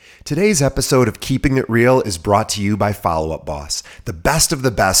Today's episode of Keeping It Real is brought to you by Follow Up Boss. The best of the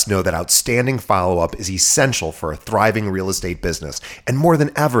best know that outstanding follow-up is essential for a thriving real estate business. And more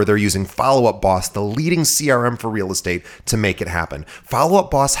than ever, they're using Follow Up Boss, the leading CRM for real estate, to make it happen. Follow Up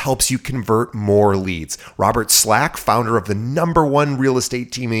Boss helps you convert more leads. Robert Slack, founder of the #1 real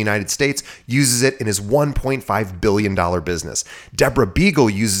estate team in the United States, uses it in his $1.5 billion business. Deborah Beagle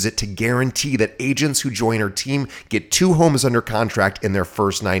uses it to guarantee that agents who join her team get 2 homes under contract in their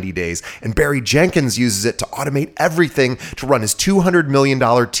first 90 days. And Barry Jenkins uses it to automate everything to run his $200 million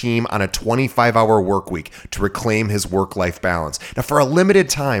team on a 25-hour work week to reclaim his work-life balance. Now, for a limited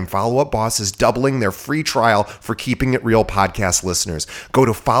time, Follow Up Boss is doubling their free trial for Keeping It Real podcast listeners. Go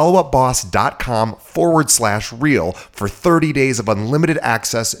to followupboss.com/real for 30 days of unlimited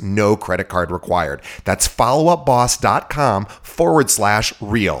access, no credit card required. That's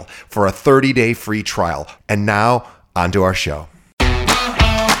followupboss.com/real for a 30-day free trial. And now, on to our show.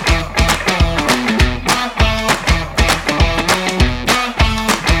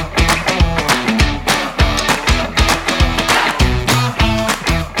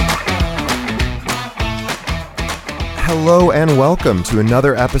 Hello and welcome to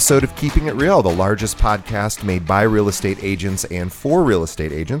another episode of Keeping It Real, the largest podcast made by real estate agents and for real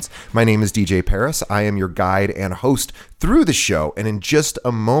estate agents. My name is DJ Paris. I am your guide and host through the show. And in just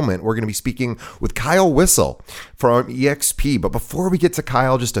a moment, we're going to be speaking with Kyle Whissel from eXp. But before we get to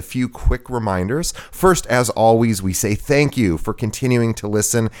Kyle, just a few quick reminders. First, as always, we say thank you for continuing to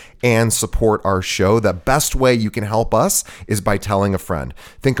listen and support our show. The best way you can help us is by telling a friend.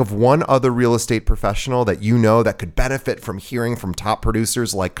 Think of one other real estate professional that you know that could benefit from hearing from top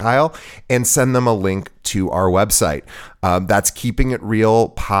producers like Kyle, and send them a link to our website. That's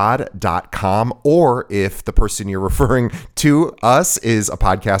keepingitrealpod.com. Or if the person you're referring to us is a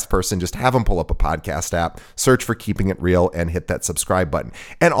podcast person, just have them pull up a podcast app, search for Keeping It Real, and hit that subscribe button.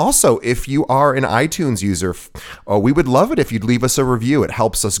 And also, if you are an iTunes user, we would love it if you'd leave us a review. It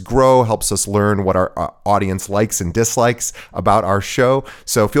helps us grow, helps us learn what our audience likes and dislikes about our show.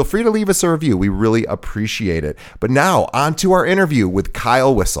 So feel free to leave us a review. We really appreciate it. But now, on to our interview with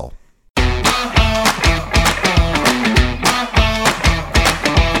Kyle Whissel.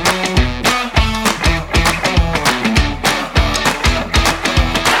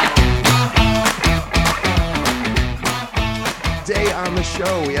 On the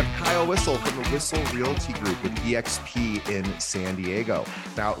show, we have Kyle Whissel from the Whissel Realty Group with eXp in San Diego.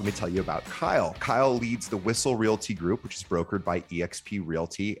 Now, let me tell you about Kyle. Kyle leads the Whissel Realty Group, which is brokered by eXp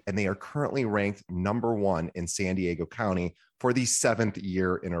Realty, and they are currently ranked #1 in San Diego County for the 7th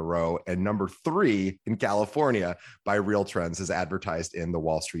year in a row, and #3 in California by RealTrends, as advertised in the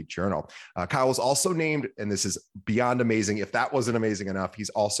Wall Street Journal. Kyle was also named, and this is beyond amazing, if that wasn't amazing enough,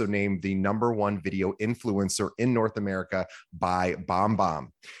 he's also named the #1 video influencer in North America by BombBomb.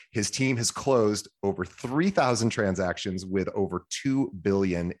 His team has closed over 3,000 transactions with over $2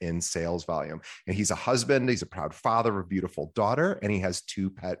 billion in sales volume. And he's a husband, he's a proud father of a beautiful daughter, and he has 2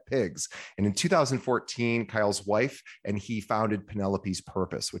 pet pigs. And in 2014, Kyle's wife and he founded Penelope's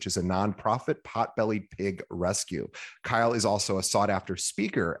Purpose, which is a nonprofit pot-bellied pig rescue. Kyle is also a sought-after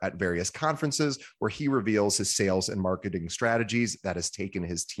speaker at various conferences where he reveals his sales and marketing strategies that has taken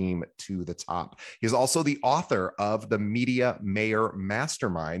his team to the top. He is also the author of the Media Mayor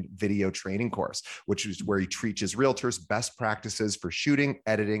Mastermind video training course, which is where he teaches realtors best practices for shooting,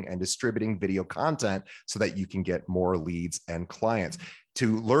 editing, and distributing video content so that you can get more leads and clients.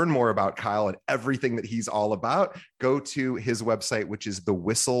 To learn more about Kyle and everything that he's all about, go to his website, which is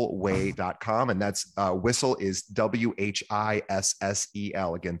thewhisselway.com. And that's Whissel is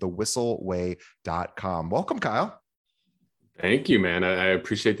WHISSEL. Again, thewhisselway.com. Welcome, Kyle. Thank you, man. I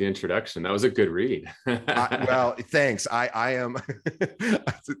appreciate the introduction. That was a good read. Well, thanks. I am.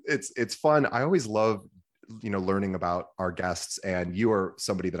 It's fun. I always love, learning about our guests, and you are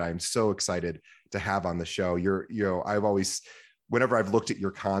somebody that I'm so excited to have on the show. I've always, whenever I've looked at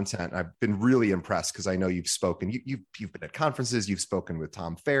your content, I've been really impressed because I know you've spoken. You've been at conferences, you've spoken with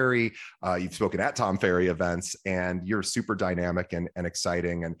Tom Ferry, you've spoken at Tom Ferry events, and you're super dynamic and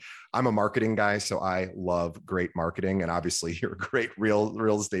exciting. And I'm a marketing guy, so I love great marketing. And obviously, you're a great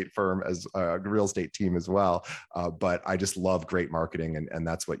real estate firm as a real estate team as well. But I just love great marketing, and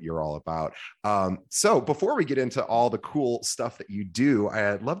that's what you're all about. So before we get into all the cool stuff that you do,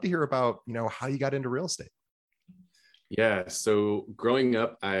 I'd love to hear about how you got into real estate. Yeah. So growing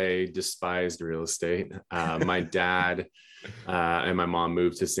up, I despised real estate. My dad And my mom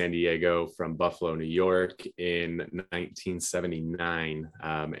moved to San Diego from Buffalo, New York in 1979.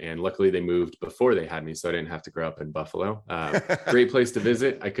 And luckily they moved before they had me, so I didn't have to grow up in Buffalo. Great place to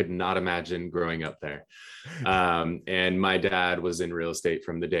visit. I could not imagine growing up there. And my dad was in real estate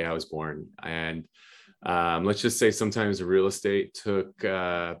from the day I was born. And let's just say sometimes real estate took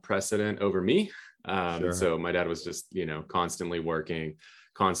precedent over me. Sure. So my dad was just, constantly working,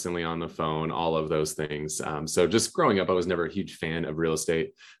 constantly on the phone, all of those things. So just growing up, I was never a huge fan of real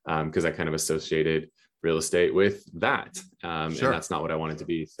estate because I kind of associated real estate with that. And that's not what I wanted to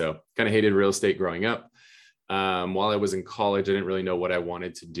be. So kind of hated real estate growing up. While I was in college, I didn't really know what I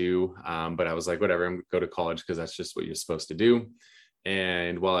wanted to do, but I was like, whatever, I'm going to go to college because that's just what you're supposed to do.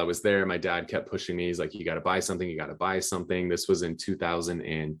 And while I was there, my dad kept pushing me. He's like, you got to buy something. You got to buy something. This was in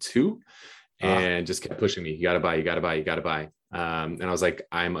 2002 and just kept pushing me. You got to buy, you got to buy, you got to buy. And I was like,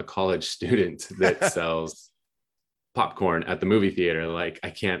 I'm a college student that sells popcorn at the movie theater. Like,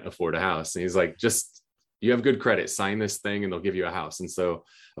 I can't afford a house. And he's like, just, you have good credit, sign this thing and they'll give you a house. And so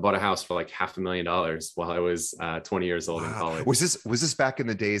I bought a house for like $500,000 while I was 20 years old in college. Was this back in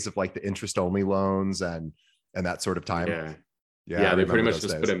the days of like the interest only loans and that sort of time? Yeah, they pretty much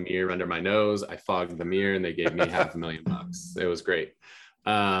just put a mirror under my nose. I fogged the mirror and they gave me $500,000. It was great.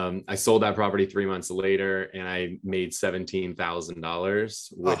 I sold that property 3 months later and I made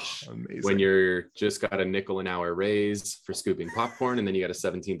 $17,000, which when you're just got a nickel an hour raise for scooping popcorn and then you got a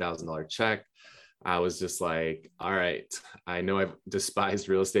 $17,000 check, I was just like, all right, I know I've despised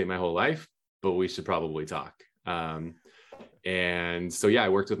real estate my whole life, but we should probably talk. And so, I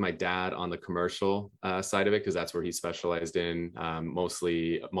worked with my dad on the commercial side of it because that's where he specialized in,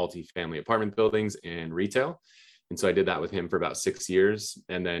 mostly multifamily apartment buildings and retail. And so I did that with him for about 6 years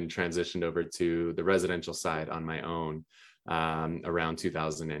and then transitioned over to the residential side on my own around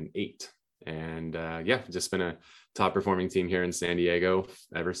 2008. And just been a top performing team here in San Diego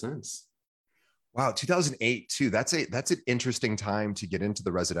ever since. Wow, 2008 too. That's an interesting time to get into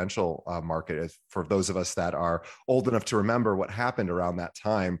the residential market. For those of us that are old enough to remember what happened around that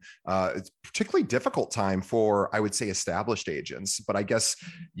time, it's a particularly difficult time for, I would say, established agents. But I guess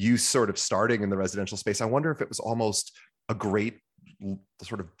you sort of starting in the residential space, I wonder if it was almost a great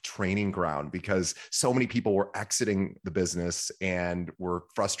sort of training ground because so many people were exiting the business and were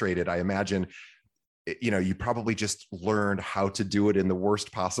frustrated. I imagine you probably just learned how to do it in the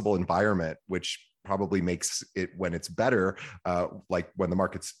worst possible environment, which probably makes it when it's better, like when the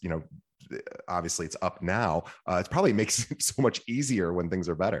market's, obviously it's up now, it probably makes it so much easier when things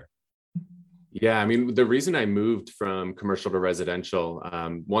are better. Yeah, I mean, the reason I moved from commercial to residential,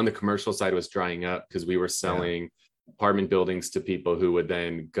 the commercial side was drying up because we were selling apartment buildings to people who would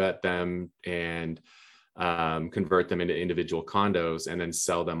then gut them and convert them into individual condos and then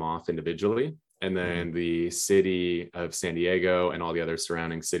sell them off individually. And then the city of San Diego and all the other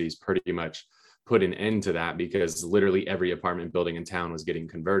surrounding cities pretty much put an end to that because literally every apartment building in town was getting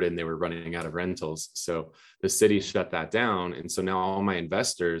converted and they were running out of rentals. So the city shut that down. And so now all my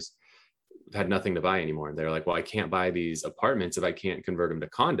investors had nothing to buy anymore. They're like, well, I can't buy these apartments if I can't convert them to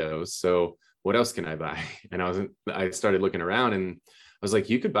condos. So what else can I buy? And I started looking around and I was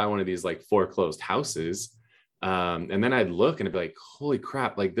like, you could buy one of these like foreclosed houses. And then I'd look and I'd be like, holy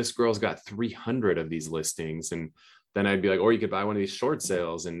crap, like this girl's got 300 of these listings. And then I'd be like, or you could buy one of these short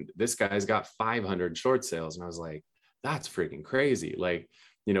sales and this guy's got 500 short sales. And I was like, that's freaking crazy. Like,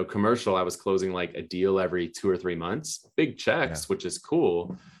 commercial, I was closing like a deal every 2 or 3 months, big checks, which is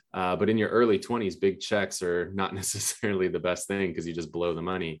cool. But in your early 20s, big checks are not necessarily the best thing because you just blow the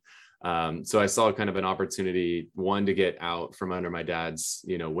money. So I saw kind of an opportunity, one, to get out from under my dad's,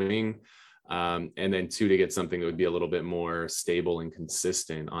 wing. And then 2, to get something that would be a little bit more stable and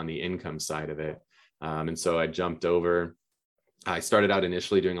consistent on the income side of it. And so I jumped over. I started out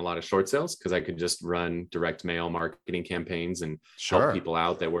initially doing a lot of short sales because I could just run direct mail marketing campaigns and help people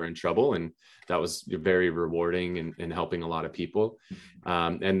out that were in trouble. And that was very rewarding and helping a lot of people.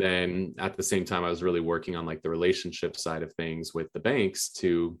 And then at the same time, I was really working on like the relationship side of things with the banks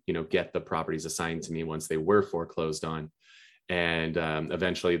to, get the properties assigned to me once they were foreclosed on. And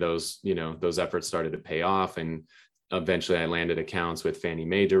eventually those efforts started to pay off. And eventually I landed accounts with Fannie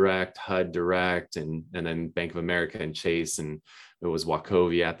Mae Direct, HUD Direct, and then Bank of America and Chase, and it was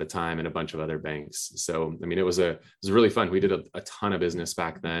Wachovia at the time and a bunch of other banks. So, I mean, it was really fun. We did a ton of business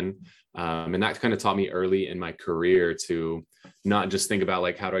back then. And that kind of taught me early in my career to not just think about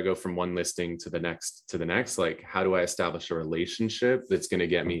like, how do I go from one listing to the next, like, how do I establish a relationship that's going to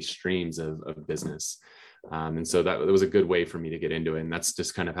get me streams of business? And so that was a good way for me to get into it. And that's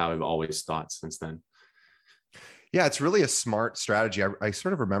just kind of how I've always thought since then. Yeah, it's really a smart strategy. I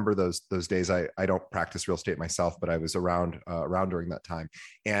sort of remember those days. I don't practice real estate myself, but I was around during that time,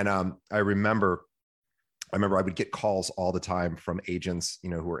 and I remember I would get calls all the time from agents,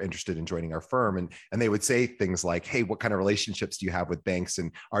 who were interested in joining our firm, and they would say things like, "Hey, what kind of relationships do you have with banks,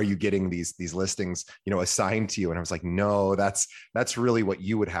 and are you getting these listings, assigned to you?" And I was like, "No, that's really what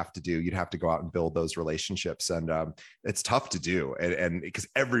you would have to do. You'd have to go out and build those relationships, and it's tough to do, and because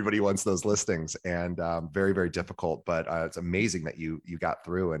everybody wants those listings, and very very difficult. But it's amazing that you got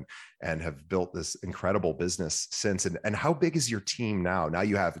through and have built this incredible business since. And how big is your team now? Now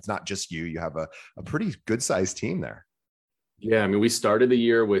it's not just you have a pretty good sized team there. Yeah, I mean, we started the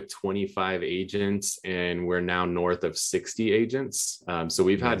year with 25 agents and we're now north of 60 agents. So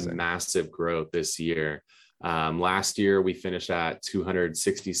we've had massive growth this year. Last year we finished at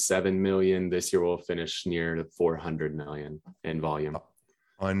 267 million. This year we'll finish near to 400 million in volume.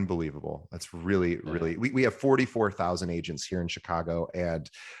 Unbelievable. That's really, really, we have 44,000 agents here in Chicago, and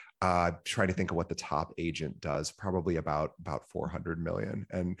trying to think of what the top agent does, probably about 400 million.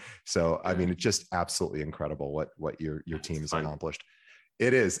 And so, I mean, it's just absolutely incredible what your team has accomplished.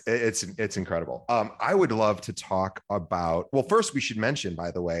 It is. It's incredible. I would love to talk about, well, first we should mention,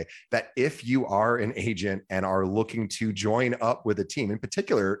 by the way, that if you are an agent and are looking to join up with a team, in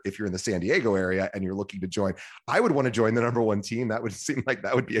particular, if you're in the San Diego area and you're looking to join, I would want to join the number one team. That would seem like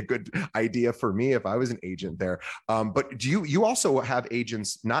that would be a good idea for me if I was an agent there. But do you also have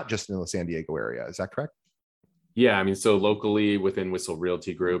agents, not just in the San Diego area? Is that correct? Yeah, I mean, so locally within Whistle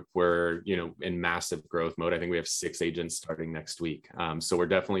Realty Group, we're in massive growth mode. I think we have 6 agents starting next week. So we're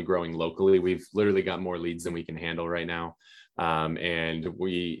definitely growing locally. We've literally got more leads than we can handle right now. And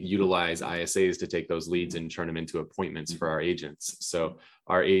we utilize ISAs to take those leads and turn them into appointments for our agents. So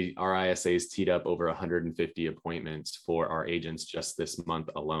our ISAs teed up over 150 appointments for our agents just this month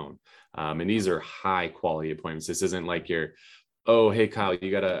alone. And these are high quality appointments. This isn't like oh, hey, Kyle, you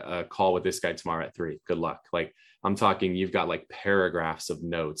got a call with this guy tomorrow at 3. Good luck. Like, I'm talking, you've got like paragraphs of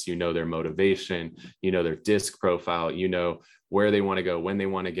notes, their motivation, their disc profile, where they want to go, when they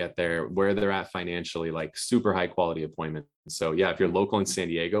want to get there, where they're at financially, like super high quality appointments. So yeah, if you're local in San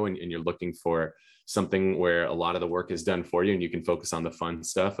Diego and you're looking for something where a lot of the work is done for you and you can focus on the fun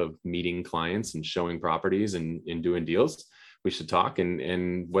stuff of meeting clients and showing properties and doing deals, we should talk.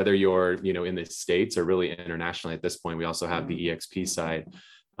 And whether you're, in the States or really internationally at this point, we also have the EXP side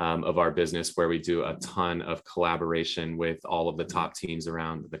of our business where we do a ton of collaboration with all of the top teams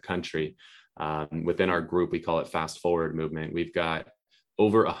around the country. Within our group, we call it Fast Forward Movement. We've got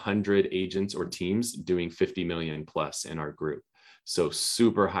over 100 agents or teams doing 50 million plus in our group. So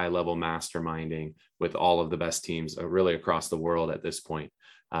super high level masterminding with all of the best teams really across the world at this point.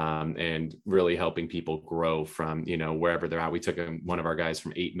 And really helping people grow from, wherever they're at. We took one of our guys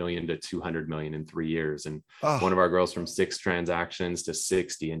from 8 million to 200 million in 3 years, and one of our girls from 6 transactions to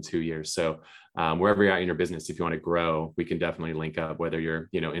 60 in 2 years. So wherever you're at in your business, if you want to grow, we can definitely link up, whether you're,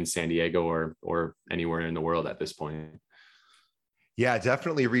 in San Diego or anywhere in the world at this point. Yeah,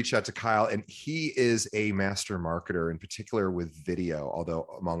 definitely reach out to Kyle. And he is a master marketer, in particular with video, although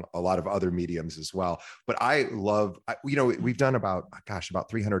among a lot of other mediums as well. But I love, we've done about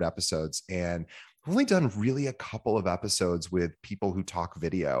 300 episodes, and we've only done really a couple of episodes with people who talk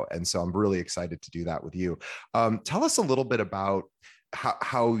video. And so I'm really excited to do that with you. Tell us a little bit about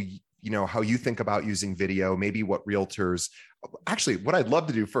how you think about using video, maybe what realtors, actually, what I'd love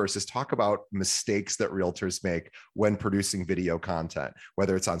to do first is talk about mistakes that realtors make when producing video content,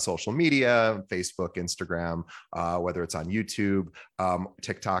 whether it's on social media, Facebook, Instagram, whether it's on YouTube,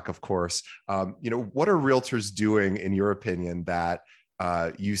 TikTok, of course. What are realtors doing, in your opinion, that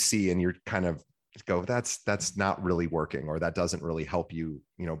you see and you're kind of go, that's not really working, or that doesn't really help you,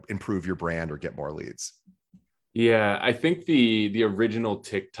 improve your brand or get more leads? Yeah, I think the original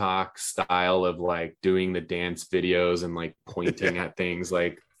TikTok style of like doing the dance videos and like pointing at things,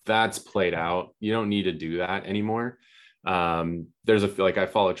 like that's played out. You don't need to do that anymore. There's I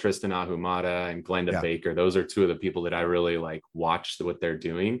follow Tristan Ahumada and Glenda Baker. Those are 2 of the people that I really like watch what they're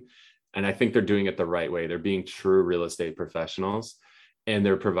doing. And I think they're doing it the right way. They're being true real estate professionals, and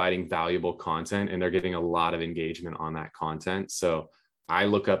they're providing valuable content, and they're getting a lot of engagement on that content. So I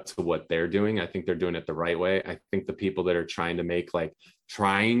look up to what they're doing. I think they're doing it the right way. I think the people that are trying to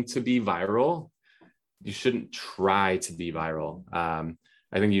be viral, you shouldn't try to be viral.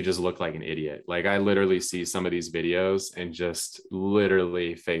 I think you just look like an idiot. Like, I literally see some of these videos and just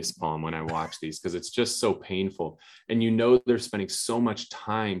literally facepalm when I watch these, because it's just so painful. And they're spending so much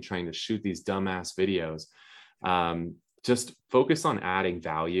time trying to shoot these dumbass videos. Just focus on adding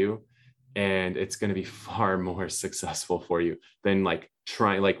value, and it's going to be far more successful for you than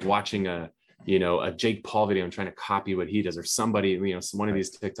watching a a Jake Paul video and trying to copy what he does, or somebody, one of these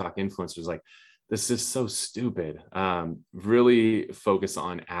TikTok influencers, like, this is so stupid. Really focus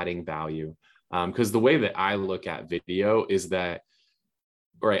on adding value. Because the way that I look at video is that,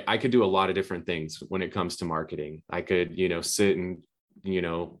 right, I could do a lot of different things when it comes to marketing. I could, sit and,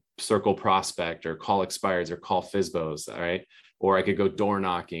 circle prospect, or call expireds, or call FSBOs, all right? Or I could go door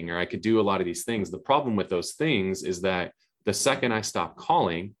knocking, or I could do a lot of these things. The problem with those things is that the second I stop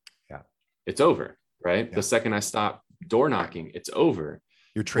calling, it's over, right? Yeah. The second I stop door knocking, it's over.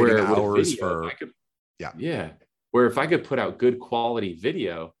 You're trading hours video, Where if I could put out good quality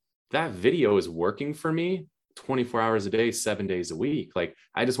video, that video is working for me 24 hours a day, 7 days a week. Like,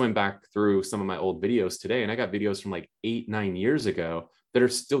 I just went back through some of my old videos today, and I got videos from like 8-9 years ago that are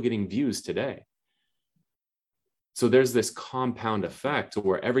still getting views today. So there's this compound effect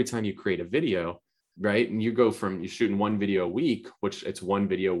where every time you create a video, right, and you go from, you're shooting one video a week, which it's one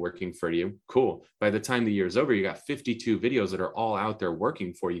video working for you, cool. By the time the year's over, you got 52 videos that are all out there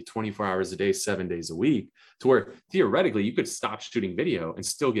working for you 24 hours a day, 7 days a week, to where theoretically you could stop shooting video and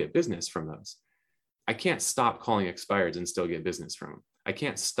still get business from those. I can't stop calling expireds and still get business from them. I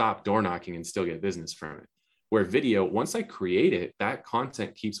can't stop door knocking and still get business from it. Where video, once I create it, that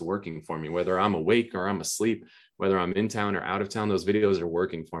content keeps working for me, whether I'm awake or I'm asleep, whether I'm in town or out of town, those videos are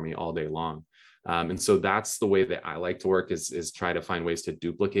working for me all day long. And so that's the way that I like to work, is try to find ways to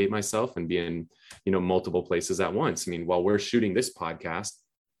duplicate myself and be in, multiple places at once. I mean, while we're shooting this podcast,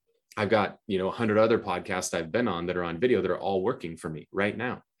 I've got, 100 other podcasts I've been on that are on video that are all working for me right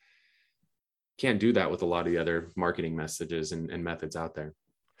now. Can't do that with a lot of the other marketing messages and methods out there.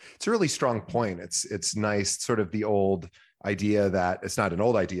 It's a really strong point. It's nice, sort of the old idea that, it's not an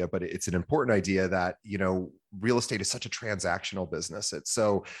old idea, but it's an important idea that, real estate is such a transactional business. It's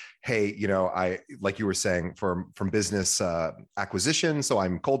so, hey, I, like you were saying, from business acquisition. So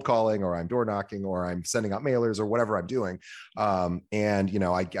I'm cold calling, or I'm door knocking, or I'm sending out mailers, or whatever I'm doing. And,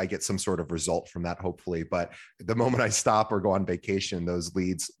 I get some sort of result from that, hopefully. But the moment I stop or go on vacation, those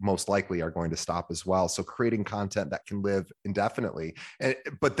leads most likely are going to stop as well. So creating content that can live indefinitely.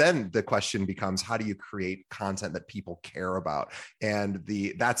 But then the question becomes, how do you create content that people care about? And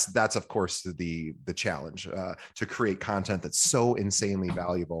that's of course the challenge. To create content that's so insanely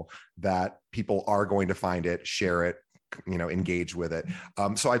valuable that people are going to find it, share it, engage with it.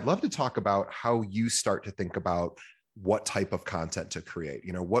 So I'd love to talk about how you start to think about what type of content to create.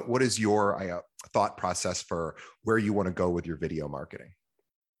 What is your thought process for where you want to go with your video marketing?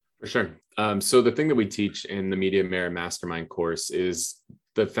 For sure. So the thing that we teach in the Media Mayor Mastermind course is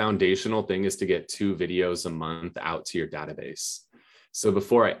the foundational thing is to get 2 videos a month out to your database. So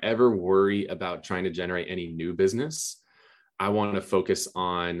before I ever worry about trying to generate any new business, I want to focus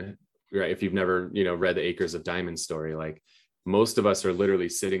on, right, if you've never, read the Acres of Diamond story, like, most of us are literally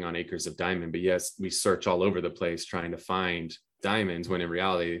sitting on acres of diamond, but yes, we search all over the place trying to find diamonds, when in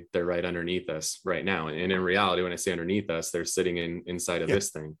reality, they're right underneath us right now. And in reality, when I say underneath us, they're sitting inside of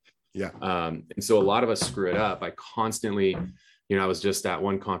this thing. Yeah. And so a lot of us screw it up. I constantly, I was just at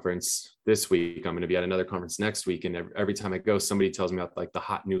one conference this week. I'm going to be at another conference next week. And every time I go, somebody tells me about like the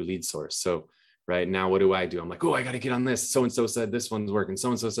hot new lead source. So right now, what do? I'm like, oh, I got to get on this. So-and-so said this one's working.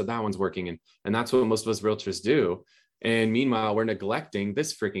 So-and-so said that one's working. And that's what most of us realtors do. And meanwhile, we're neglecting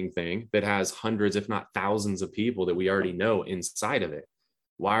this freaking thing that has hundreds, if not thousands of people that we already know inside of it.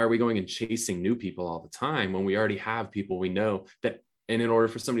 Why are we going and chasing new people all the time when we already have people we know that, and in order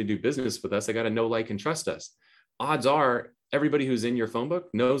for somebody to do business with us, they got to know, like, and trust us. Odds are everybody who's in your phone book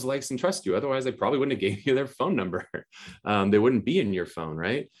knows, likes, and trusts you. Otherwise, they probably wouldn't have gave you their phone number. They wouldn't be in your phone,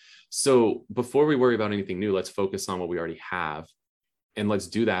 right? So before we worry about anything new, let's focus on what we already have. And let's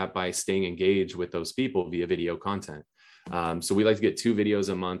do that by staying engaged with those people via video content. So we like to get 2 videos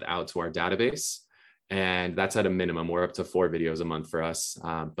a month out to our database. And that's at a minimum. We're up to 4 videos a month for us.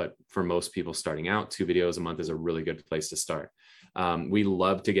 But for most people starting out, 2 videos a month is a really good place to start. We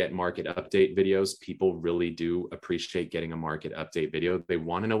love to get market update videos. People really do appreciate getting a market update video. They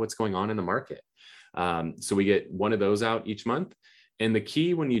want to know what's going on in the market. So we get one of those out each month. And the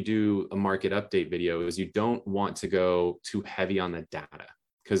key when you do a market update video is you don't want to go too heavy on the data,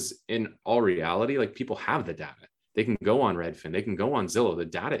 because in all reality, like, people have the data. They can go on Redfin, they can go on Zillow. The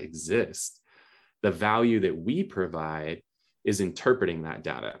data exists. The value that we provide is interpreting that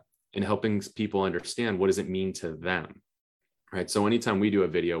data and helping people understand, what does it mean to them, right? So anytime we do a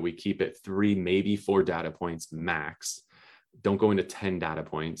video, we keep it 3, maybe 4 data points max. Don't go into 10 data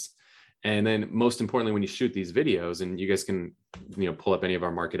points. And then most importantly, when you shoot these videos, and you guys can, pull up any of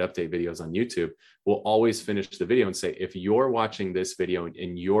our market update videos on YouTube, we'll always finish the video and say, if you're watching this video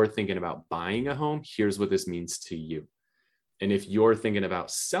and you're thinking about buying a home, here's what this means to you. And if you're thinking about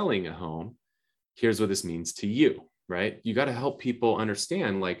selling a home, here's what this means to you, right? You got to help people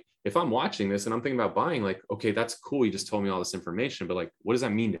understand, like, if I'm watching this and I'm thinking about buying, like, okay, that's cool. You just told me all this information, but like, what does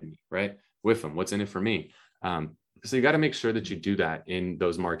that mean to me, right? With them, what's in it for me? So you got to make sure that you do that in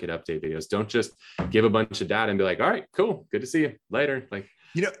those market update videos. Don't just give a bunch of data and be like, all right, cool, good to see you later. Like,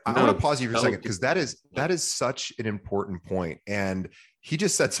 I want to pause you for a second, because that is such an important point. And he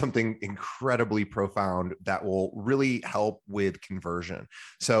just said something incredibly profound that will really help with conversion.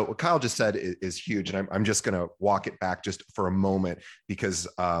 So what Kyle just said is huge. And I'm just going to walk it back just for a moment, because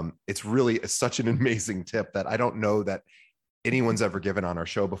it's such an amazing tip that I don't know that anyone's ever given on our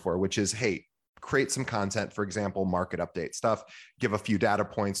show before, which is, hey, create some content, for example, market update stuff, give a few data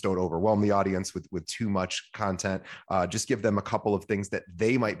points, don't overwhelm the audience with too much content. Just give them a couple of things that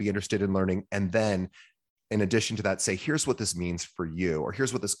they might be interested in learning. And then in addition to that, say, here's what this means for you, or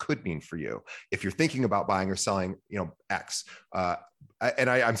here's what this could mean for you if you're thinking about buying or selling, X.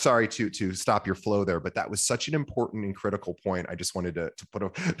 I'm sorry to stop your flow there, but that was such an important and critical point. I just wanted to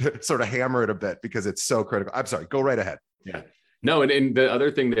to sort of hammer it a bit, because it's so critical. I'm sorry, go right ahead. Yeah. No, and the other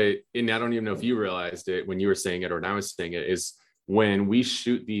thing and I don't even know if you realized it when you were saying it or when I was saying it, is when we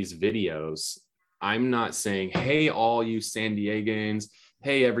shoot these videos, I'm not saying, hey, all you San Diegans,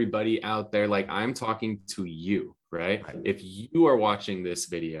 hey, everybody out there, like, I'm talking to you, right? If you are watching this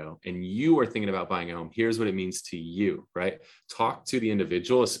video and you are thinking about buying a home, here's what it means to you, right? Talk to the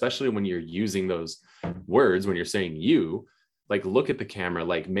individual, especially when you're using those words, when you're saying you. Like, look at the camera,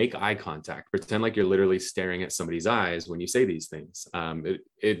 like, make eye contact, pretend like you're literally staring at somebody's eyes when you say these things.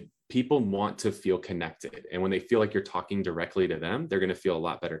 People want to feel connected. And when they feel like you're talking directly to them, they're going to feel a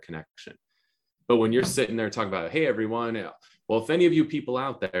lot better connection. But when you're sitting there talking about, hey, everyone, well, if any of you people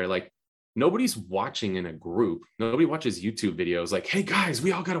out there, like, nobody's watching in a group, nobody watches YouTube videos like, hey guys,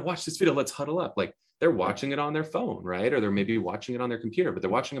 we all got to watch this video, let's huddle up. Like, they're watching it on their phone, right? Or they're maybe watching it on their computer, but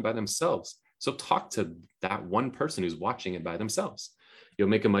they're watching it by themselves. So talk to that one person who's watching it by themselves. You'll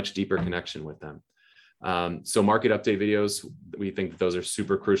make a much deeper connection with them. So market update videos, we think that those are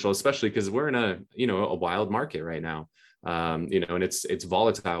super crucial, especially because we're in a wild market right now. And it's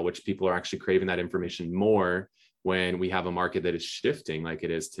volatile, which people are actually craving that information more when we have a market that is shifting like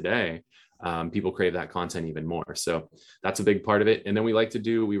it is today. People crave that content even more. So that's a big part of it. And then we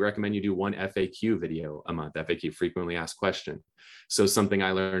recommend you do one FAQ video a month, FAQ, frequently asked question. So something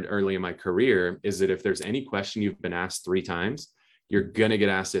I learned early in my career is that if there's any question you've been asked 3 times, you're going to get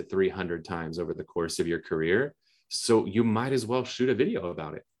asked it 300 times over the course of your career. So you might as well shoot a video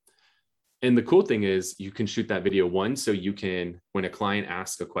about it. And the cool thing is you can shoot that video once, so you can, when a client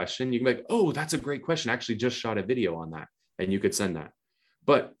asks a question, you can be like, oh, that's a great question. I actually just shot a video on that. And you could send that.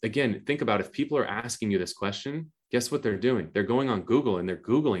 But again, think about if people are asking you this question, guess what they're doing? They're going on Google and they're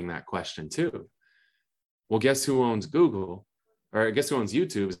Googling that question too. Well, guess who owns Google? Or guess who owns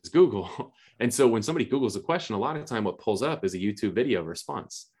YouTube is Google. And so when somebody Googles a question, a lot of the time what pulls up is a YouTube video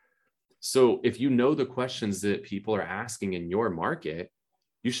response. So if you know the questions that people are asking in your market,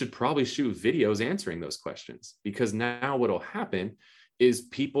 you should probably shoot videos answering those questions, because now what will happen is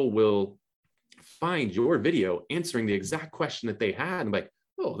people will find your video answering the exact question that they had and like,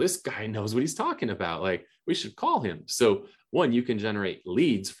 oh, this guy knows what he's talking about. Like, we should call him. So one, you can generate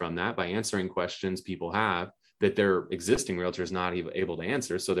leads from that by answering questions people have that their existing realtor is not even able to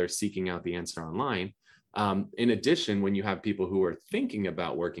answer. So they're seeking out the answer online. In addition, when you have people who are thinking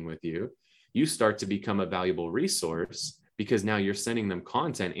about working with you, you start to become a valuable resource, because now you're sending them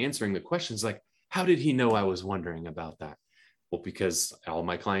content, answering the questions like, how did he know I was wondering about that? Well, because all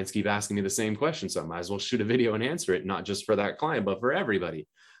my clients keep asking me the same question, so I might as well shoot a video and answer it, not just for that client, but for everybody.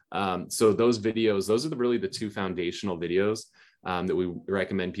 So those videos, those are really the 2 foundational videos that we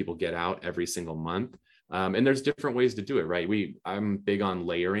recommend people get out every single month. And there's different ways to do it, right? I'm big on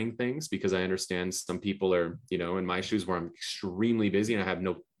layering things, because I understand some people are, in my shoes where I'm extremely busy and I have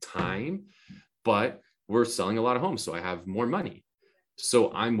no time, but we're selling a lot of homes, so I have more money.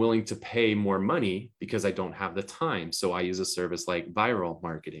 So I'm willing to pay more money because I don't have the time. So I use a service like Vyral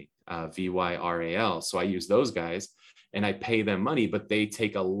Marketing, VYRAL. So I use those guys and I pay them money, but they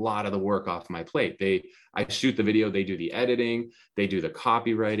take a lot of the work off my plate. I shoot the video, they do the editing, they do the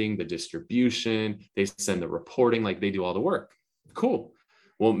copywriting, the distribution, they send the reporting, like they do all the work. Cool.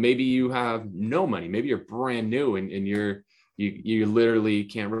 Well, maybe you have no money. Maybe you're brand new and you literally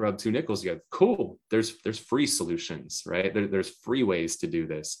can't rub 2 nickels together. Cool. There's free solutions, right? There's free ways to do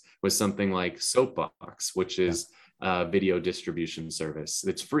this with something like Soapbox, which is a video distribution service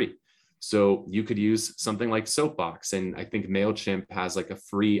that's free. So you could use something like Soapbox, and I think MailChimp has like a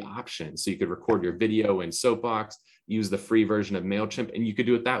free option. So you could record your video in Soapbox, use the free version of MailChimp, and you could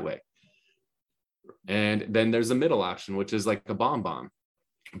do it that way. And then there's a middle option, which is like a BombBomb.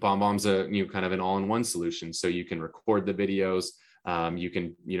 BombBomb's a kind of an all-in-one solution. So you can record the videos, you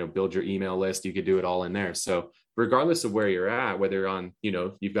can build your email list, you could do it all in there. So regardless of where you're at, whether you're on,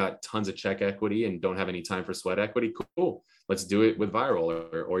 you've got tons of check equity and don't have any time for sweat equity, cool, let's do it with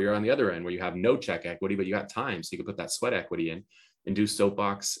viral. Or you're on the other end where you have no check equity but you got time, so you can put that sweat equity in and do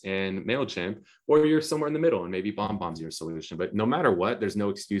Soapbox and MailChimp. Or you're somewhere in the middle and maybe BombBomb's your solution. But no matter what, there's no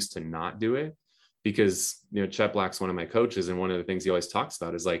excuse to not do it, because Chet Black's one of my coaches, and one of the things he always talks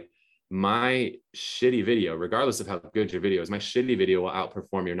about is like, my shitty video, regardless of how good your video is, my shitty video will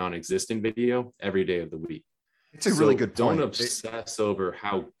outperform your non-existent video every day of the week. It's a really good point. Don't obsess over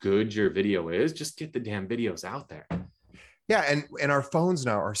how good your video is. Just get the damn videos out there. Yeah, and our phones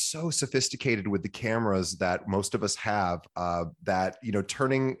now are so sophisticated with the cameras that most of us have, that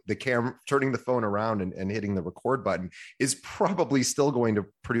turning the phone around and hitting the record button is probably still going to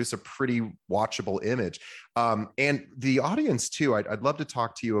produce a pretty watchable image. And the audience too. I'd love to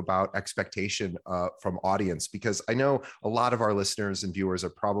talk to you about expectation from audience, because I know a lot of our listeners and viewers are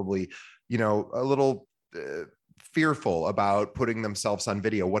probably a little fearful about putting themselves on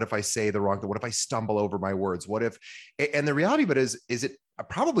video. What if I say the wrong thing? What if I stumble over my words? What if, and the reality of it is it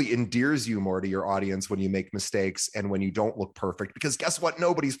probably endears you more to your audience when you make mistakes and when you don't look perfect, because guess what?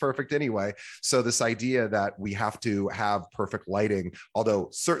 Nobody's perfect anyway. So this idea that we have to have perfect lighting, although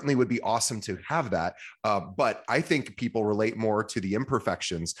certainly would be awesome to have that. But I think people relate more to the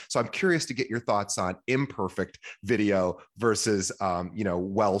imperfections. So I'm curious to get your thoughts on imperfect video versus,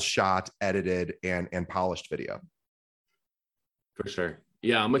 well shot, edited, and polished video. For sure.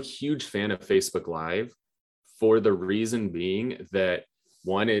 Yeah, I'm a huge fan of Facebook Live for the reason being that,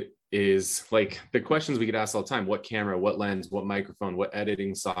 one, it is like the questions we get asked all the time: what camera, what lens, what microphone, what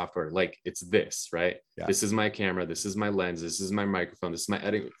editing software? Like, it's this, right? Yeah. This is my camera, this is my lens, this is my microphone, this is my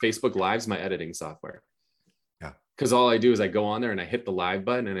editing. Facebook Live's my editing software. Yeah. Because all I do is I go on there and I hit the live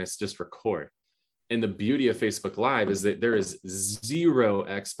button and it's just record. And the beauty of Facebook Live is that there is zero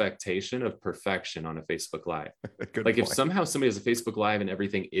expectation of perfection on a Facebook Live. Like point. If somehow somebody has a Facebook Live and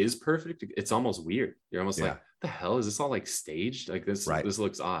everything is perfect, it's almost weird. You're almost like, the hell is this all like staged? Like this, right. This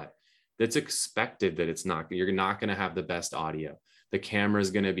looks odd. That's expected that it's not, you're not going to have the best audio. The camera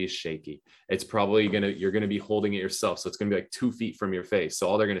is going to be shaky. It's probably you're going to be holding it yourself. So it's going to be like 2 feet from your face. So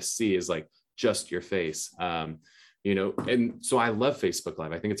all they're going to see is like just your face. And so I love Facebook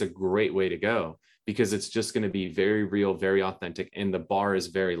Live. I think it's a great way to go, because it's just going to be very real, very authentic. And the bar is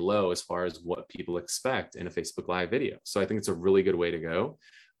very low as far as what people expect in a Facebook Live video. So I think it's a really good way to go.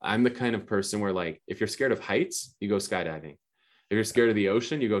 I'm the kind of person where, like, if you're scared of heights, you go skydiving. If you're scared of the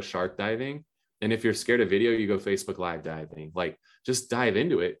ocean, you go shark diving. And if you're scared of video, you go Facebook Live diving. Like, just dive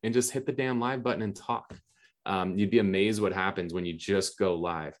into it and just hit the damn live button and talk. You'd be amazed what happens when you just go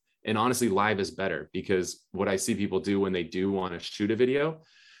live. And honestly, live is better, because what I see people do when they do want to shoot a video,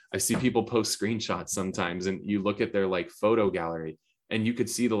 I see people post screenshots sometimes, and you look at their like photo gallery and you could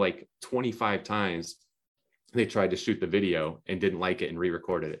see the like 25 times they tried to shoot the video and didn't like it and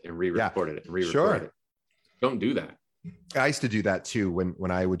re-recorded it and re-recorded it and re-recorded it. Don't do that. I used to do that too when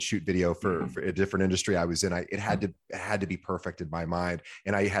I would shoot video for a different industry I was in. It had to be perfect in my mind,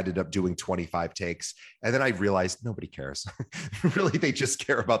 and I ended up doing 25 takes. And then I realized nobody cares. Really, they just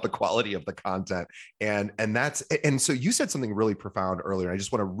care about the quality of the content. And so you said something really profound earlier. And I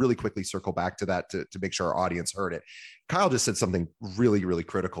just want to really quickly circle back to that to make sure our audience heard it. Kyle just said something really, really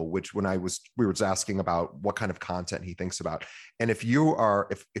critical, which we were asking about what kind of content he thinks about. And if you're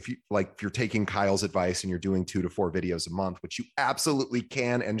taking Kyle's advice and you're doing 2 to 4 videos a month, which you absolutely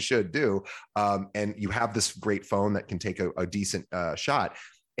can and should do, and you have this great phone that can take a decent shot,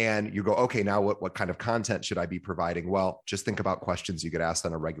 and you go, okay, now what kind of content should I be providing? Well, just think about questions you get asked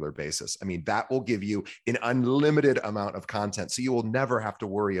on a regular basis. I mean, that will give you an unlimited amount of content. So you will never have to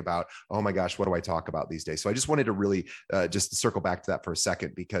worry about, oh my gosh, what do I talk about these days? So I just wanted to really just circle back to that for a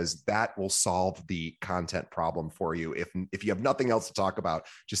second, because that will solve the content problem for you. If you have nothing else to talk about,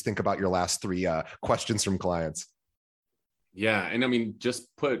 just think about your last 3 questions from clients. Yeah. And I mean,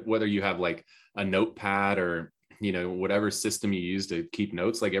 just put, whether you have like a notepad or whatever system you use to keep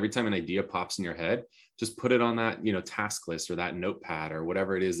notes, like every time an idea pops in your head, just put it on that, task list or that notepad or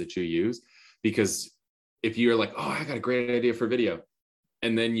whatever it is that you use. Because if you're like, oh, I got a great idea for video,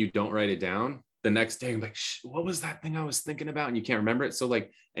 and then you don't write it down, the next day I'm like, what was that thing I was thinking about? And you can't remember it. So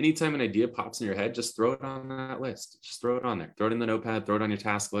like anytime an idea pops in your head, just throw it on that list, just throw it on there, throw it in the notepad, throw it on your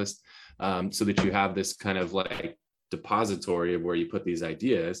task list, so that you have this kind of like depository of where you put these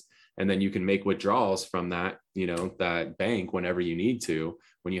ideas. And then you can make withdrawals from that, that bank whenever you need to,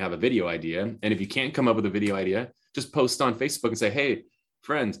 when you have a video idea. And if you can't come up with a video idea, just post on Facebook and say, hey,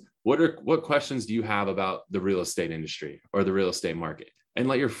 friends, what questions do you have about the real estate industry or the real estate market? and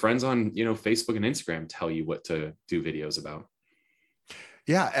let your friends on, Facebook and Instagram tell you what to do videos about.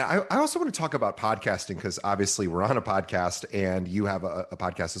 Yeah, I also want to talk about podcasting because obviously we're on a podcast and you have a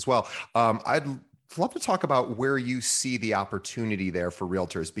podcast as well. I'd love to talk about where you see the opportunity there for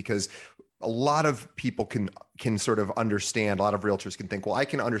realtors, because a lot of people can sort of understand, a lot of realtors can think, well, I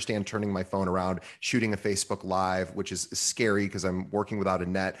can understand turning my phone around, shooting a Facebook Live, which is scary because I'm working without a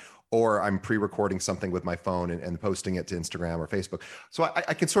net, or I'm pre-recording something with my phone and posting it to Instagram or Facebook. So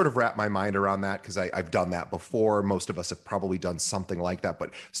I can sort of wrap my mind around that because I've done that before. Most of us have probably done something like that,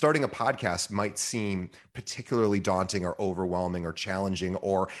 but starting a podcast might seem particularly daunting or overwhelming or challenging,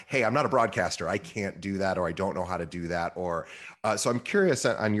 or, hey, I'm not a broadcaster, I can't do that, or I don't know how to do that. Or so I'm curious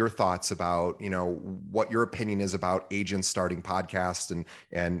on your thoughts about, what your opinion is about agents starting podcasts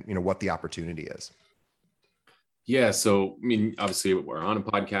and what the opportunity is. Yeah. So, I mean, obviously we're on a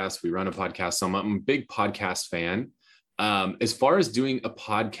podcast, we run a podcast. So I'm a big podcast fan. As far as doing a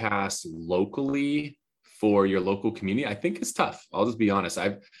podcast locally for your local community, I think it's tough. I'll just be honest.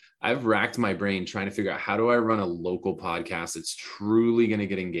 I've racked my brain trying to figure out, how do I run a local podcast that's truly going to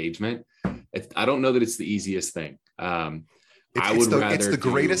get engagement? I don't know that it's the easiest thing. It's the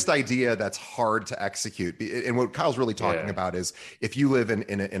greatest idea that's hard to execute. And what Kyle's really talking about is, if you live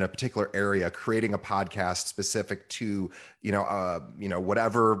in a particular area, creating a podcast specific to,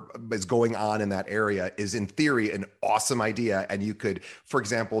 whatever is going on in that area is in theory an awesome idea. And you could, for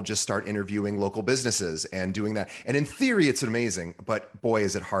example, just start interviewing local businesses and doing that. And in theory, it's amazing, but boy,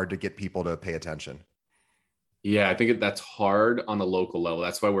 is it hard to get people to pay attention. Yeah, I think that's hard on the local level.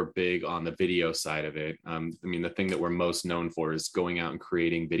 That's why we're big on the video side of it. I mean, the thing that we're most known for is going out and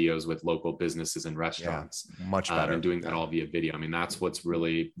creating videos with local businesses and restaurants. Much better. And doing that all via video. I mean, that's what's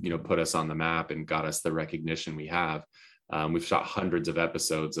really, put us on the map and got us the recognition we have. We've shot hundreds of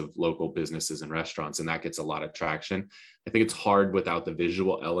episodes of local businesses and restaurants, and that gets a lot of traction. I think it's hard without the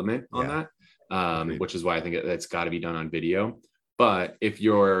visual element on that, which is why I think it's got to be done on video. But if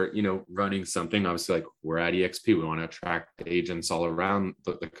you're, running something, obviously, like we're at EXP, we want to attract agents all around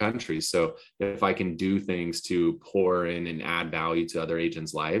the country. So if I can do things to pour in and add value to other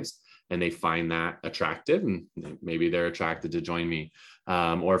agents' lives, and they find that attractive, and maybe they're attracted to join me,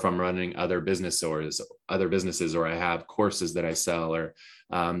 or if I'm running other businesses, or I have courses that I sell, or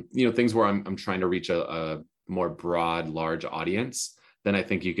things where I'm trying to reach a more broad, large audience, then I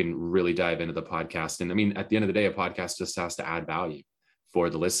think you can really dive into the podcast. And I mean, at the end of the day, a podcast just has to add value for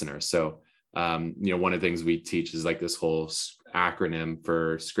the listener. So, one of the things we teach is like this whole acronym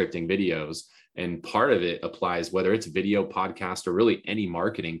for scripting videos. And part of it applies whether it's video, podcast, or really any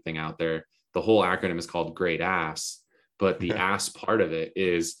marketing thing out there. The whole acronym is called Great Ass. But the ass part of it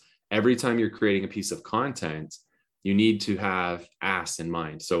is, every time you're creating a piece of content, you need to have ass in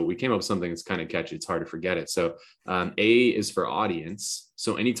mind. So we came up with something that's kind of catchy. It's hard to forget it. So A is for audience.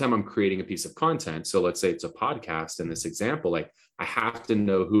 So anytime I'm creating a piece of content, so let's say it's a podcast in this example, like I have to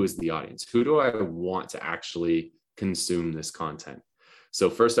know who is the audience. Who do I want to actually consume this content? So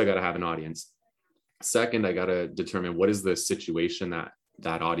first I got to have an audience. Second, I got to determine what is the situation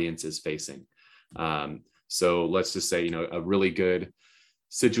that audience is facing. So let's just say, a really good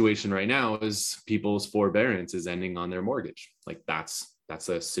situation right now is people's forbearance is ending on their mortgage. Like that's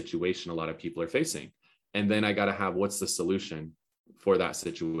a situation a lot of people are facing. And then I got to have, what's the solution for that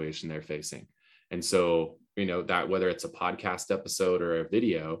situation they're facing? And so, that whether it's a podcast episode or a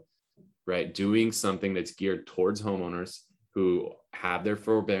video, right, doing something that's geared towards homeowners who have their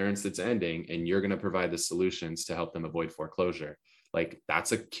forbearance that's ending, and you're going to provide the solutions to help them avoid foreclosure. Like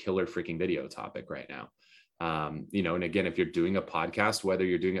that's a killer freaking video topic right now. And again, if you're doing a podcast, whether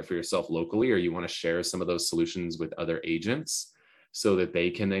you're doing it for yourself locally or you want to share some of those solutions with other agents so that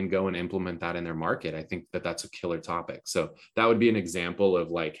they can then go and implement that in their market, I think that that's a killer topic. So that would be an example of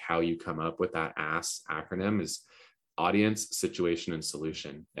like how you come up with that ASS acronym is audience, situation, and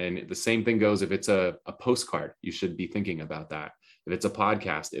solution. And the same thing goes if it's a postcard, you should be thinking about that. If it's a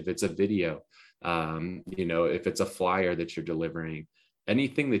podcast, if it's a video, if it's a flyer that you're delivering,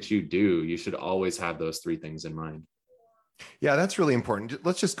 anything that you do, you should always have those three things in mind. Yeah, that's really important.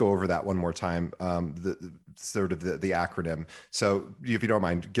 Let's just go over that one more time. The acronym. So if you don't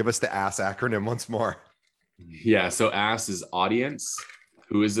mind, give us the ASS acronym once more. Yeah. So ASS is audience.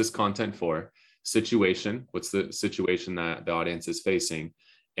 Who is this content for? Situation. What's the situation that the audience is facing?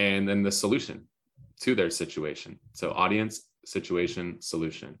 And then the solution to their situation. So audience, situation,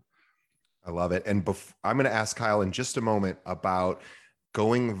 solution. I love it. And I'm going to ask Kyle in just a moment about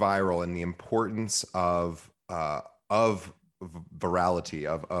going viral and the importance of virality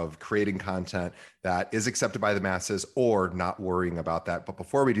of creating content that is accepted by the masses or not worrying about that. But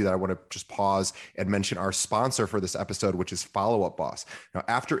before we do that, I want to just pause and mention our sponsor for this episode, which is Follow Up Boss. Now,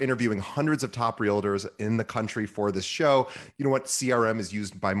 after interviewing hundreds of top realtors in the country for this show, you know what CRM is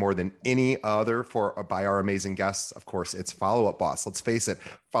used by more than any other by our amazing guests? Of course, it's Follow Up Boss. Let's face it,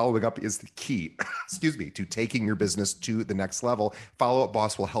 following up is the key, to taking your business to the next level. Follow Up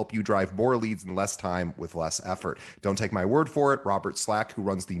Boss will help you drive more leads in less time with less effort. Don't take my word for it. Robert Slack, who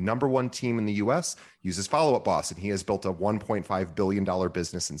runs the #1 team in the US, uses Follow Up Boss, and he has built a $1.5 billion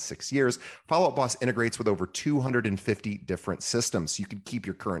business in 6 years. Follow Up Boss integrates with over 250 different systems, so you can keep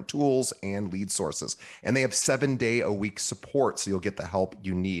your current tools and lead sources. And they have 7-day-a-week support, so you'll get the help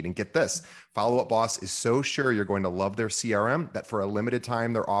you need. And get this, Follow Up Boss is so sure you're going to love their CRM that for a limited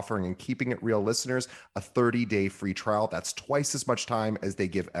time, they're offering and Keeping It Real listeners a 30-day free trial. That's twice as much time as they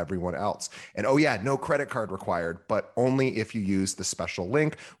give everyone else. And oh yeah, no credit card required, but only if you use the special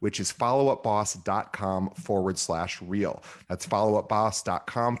link, which is followupboss.com/real. That's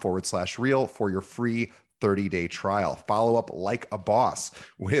followupboss.com/real for your free 30-day trial. Follow up like a boss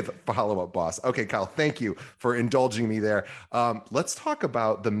with Follow Up Boss. Okay, Kyle, thank you for indulging me there. Let's talk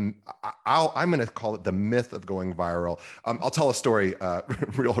about I'm going to call it the myth of going viral. I'll tell a story,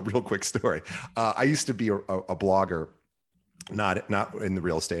 real quick story. I used to be a blogger. Not in the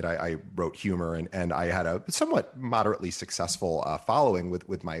real estate. I wrote humor and I had a somewhat moderately successful following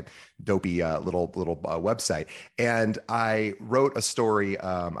with my dopey little website. And I wrote a story.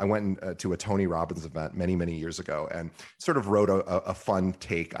 I went to a Tony Robbins event many years ago and sort of wrote a fun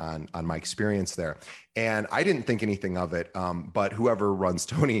take on my experience there. And I didn't think anything of it, but whoever runs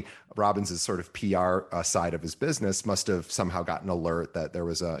Tony Robbins' sort of PR side of his business must have somehow gotten alert that there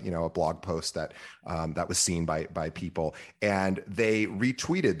was a blog post that was seen by people, and they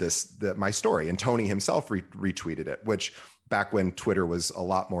retweeted my story, and Tony himself retweeted it, which back when Twitter was a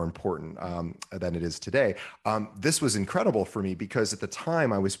lot more important than it is today. This was incredible for me because at the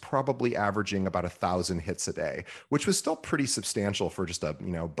time I was probably averaging about 1,000 hits a day, which was still pretty substantial for just a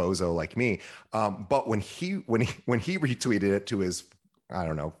bozo like me. But when he retweeted it to his, I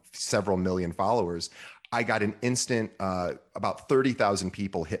don't know, several million followers, I got an instant, about 30,000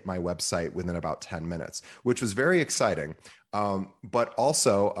 people hit my website within about 10 minutes, which was very exciting. But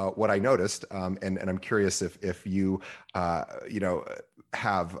also what I noticed, and I'm curious if you,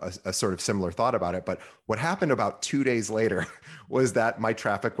 have a sort of similar thought about it, but what happened about 2 days later was that my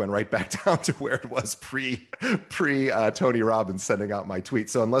traffic went right back down to where it was pre Tony Robbins sending out my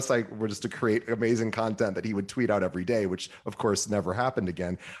tweets. So unless I were just to create amazing content that he would tweet out every day, which of course never happened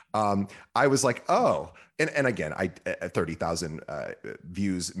again, I was like, oh. And again, 30,000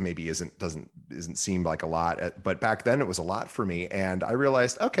 views maybe doesn't seem like a lot, but back then it was a lot for me. And I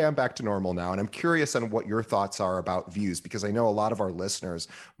realized, okay, I'm back to normal now. And I'm curious on what your thoughts are about views, because I know a lot of our listeners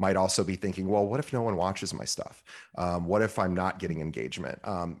might also be thinking, well, what if no one watches my stuff? What if I'm not getting engagement?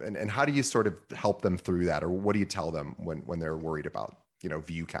 And how do you sort of help them through that? Or what do you tell them when they're worried about,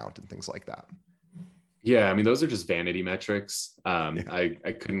 view count and things like that? Yeah, I mean, those are just vanity metrics.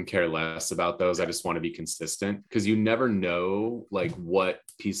 I couldn't care less about those. I just want to be consistent because you never know like what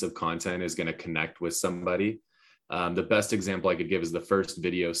piece of content is going to connect with somebody. The best example I could give is the first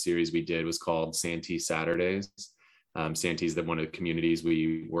video series we did was called Santee Saturdays. Santee is one of the communities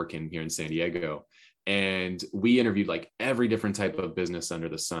we work in here in San Diego. And we interviewed like every different type of business under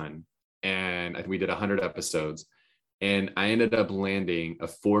the sun. And we did 100 episodes. And I ended up landing a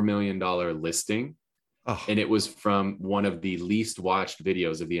 $4 million listing. Oh. And it was from one of the least watched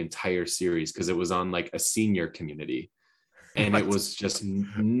videos of the entire series because it was on like a senior community. And it was just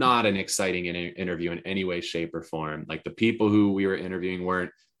not an exciting interview in any way, shape, or form. Like the people who we were interviewing weren't,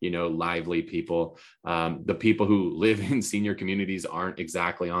 lively people. The people who live in senior communities aren't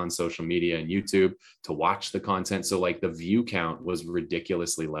exactly on social media and YouTube to watch the content. So like the view count was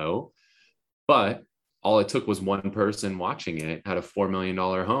ridiculously low. But all it took was one person watching it, had a $4 million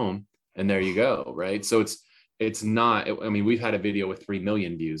home. And there you go, right? So it's not, I mean, we've had a video with 3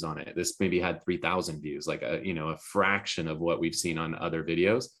 million views on it. This maybe had 3,000 views, like a fraction of what we've seen on other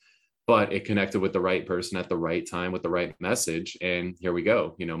videos, but it connected with the right person at the right time with the right message. And here we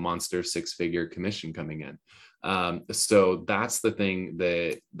go, monster 6-figure commission coming in. So that's the thing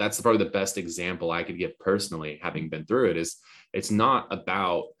that's probably the best example I could give personally, having been through it, is it's not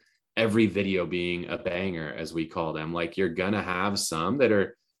about every video being a banger, as we call them. Like you're going to have some that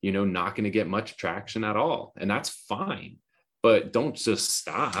are, not going to get much traction at all. And that's fine, but don't just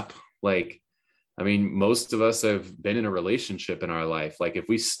stop. Like, I mean, most of us have been in a relationship in our life. Like if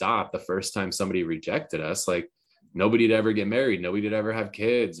we stop the first time somebody rejected us, like nobody'd ever get married. Nobody'd ever have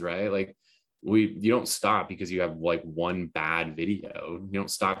kids, right? Like you don't stop because you have like one bad video. You don't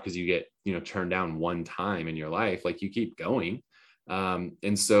stop because you get, turned down one time in your life. Like, you keep going.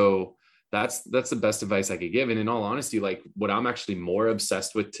 And so that's the best advice I could give. And in all honesty, like, what I'm actually more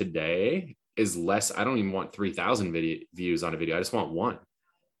obsessed with today is less. I don't even want 3,000 views on a video. I just want one.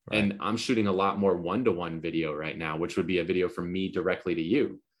 Right. And I'm shooting a lot more one-to-one video right now, which would be a video from me directly to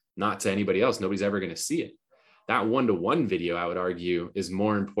you, not to anybody else. Nobody's ever going to see it. That one-to-one video, I would argue, is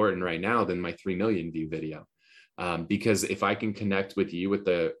more important right now than my 3 million view video. Because if I can connect with you with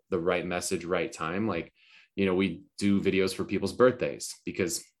the right message, right time, like, we do videos for people's birthdays,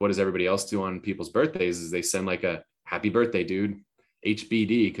 because what does everybody else do on people's birthdays is they send like a happy birthday, dude,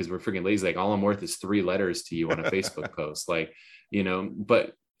 HBD, because we're freaking lazy. Like, all I'm worth is 3 letters to you on a Facebook post. Like,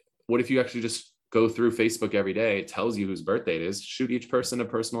 but what if you actually just go through Facebook every day? It tells you whose birthday it is. Shoot each person a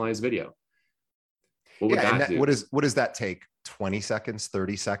personalized video. What would that do? What does that take? 20 seconds,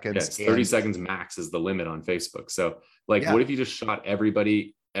 30 seconds? Yes, 30 seconds max is the limit on Facebook. So like, what if you just shot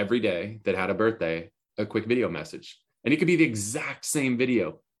everybody every day that had a birthday a quick video message? And it could be the exact same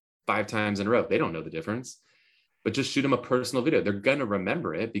video 5 times in a row. They don't know the difference, but just shoot them a personal video. They're going to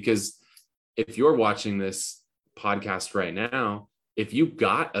remember it, because if you're watching this podcast right now, if you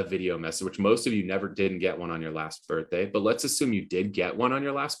got a video message, which most of you never didn't get one on your last birthday, but let's assume you did get one on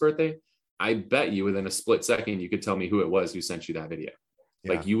your last birthday, I bet you within a split second, you could tell me who it was who sent you that video.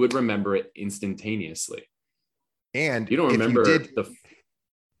 Yeah. Like, you would remember it instantaneously. And you don't remember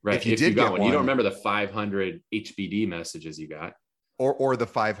if you got one, you don't remember the 500 HBD messages you got. Or the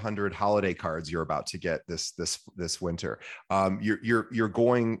 500 holiday cards you're about to get this winter. You're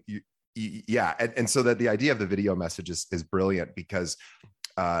going. Yeah. And so that the idea of the video message is brilliant, because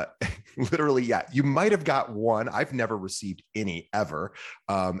literally, you might have got one. I've never received any ever.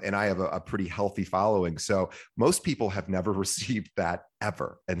 And I have a pretty healthy following. So most people have never received that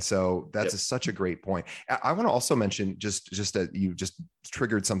ever. And so that's such a great point. I want to also mention just that you just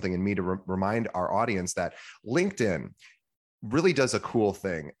triggered something in me to remind our audience that LinkedIn really does a cool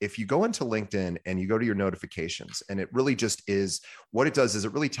thing. If you go into LinkedIn and you go to your notifications, and it really just is, what it does is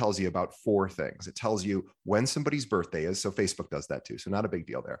it really tells you about 4 things. It tells you when somebody's birthday is. So Facebook does that too. So not a big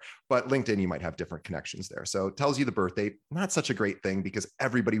deal there, but LinkedIn, you might have different connections there. So it tells you the birthday, not such a great thing, because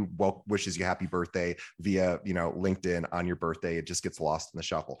everybody wishes you happy birthday via, LinkedIn on your birthday. It just gets lost in the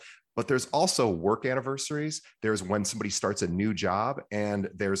shuffle. But there's also work anniversaries. There's when somebody starts a new job, and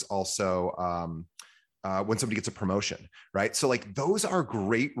there's also, when somebody gets a promotion, right? So like, those are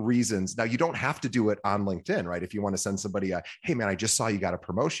great reasons. Now, you don't have to do it on LinkedIn, right? If you want to send somebody hey man, I just saw you got a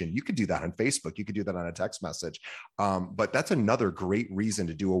promotion, you could do that on Facebook. You could do that on a text message. But that's another great reason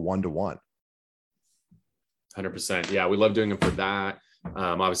to do a one-to-one. 100%. Yeah. We love doing them for that.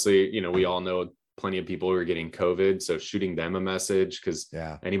 Obviously, we all know plenty of people who are getting COVID. So shooting them a message, because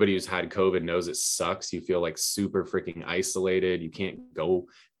anybody who's had COVID knows it sucks. You feel like super freaking isolated. You can't go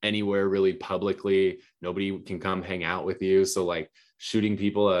anywhere really publicly. Nobody can come hang out with you. So like, shooting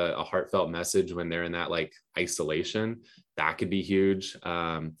people a heartfelt message when they're in that like isolation, that could be huge.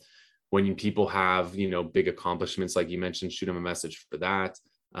 When people have, big accomplishments, like you mentioned, shoot them a message for that.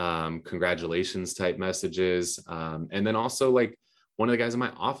 Congratulations type messages. And then also, like, one of the guys in my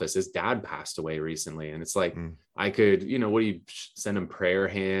office, his dad passed away recently. And it's like, I could, what do you send him, prayer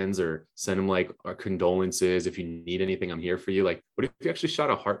hands, or send him like our condolences. If you need anything, I'm here for you. Like, what if you actually shot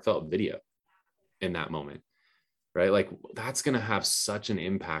a heartfelt video in that moment, right? Like, that's going to have such an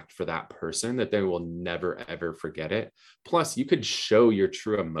impact for that person that they will never, ever forget it. Plus, you could show your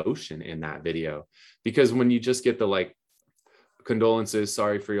true emotion in that video, because when you just get the like, condolences,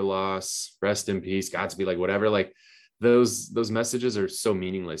 sorry for your loss, rest in peace, Godspeed, like whatever, like, those messages are so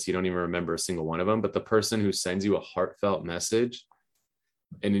meaningless. You don't even remember a single one of them. But the person who sends you a heartfelt message,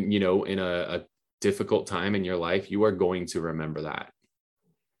 and in a difficult time in your life, you are going to remember that.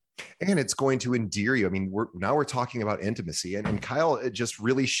 And it's going to endear you. I mean, we're talking about intimacy, and Kyle, it just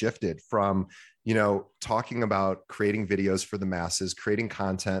really shifted from, talking about creating videos for the masses, creating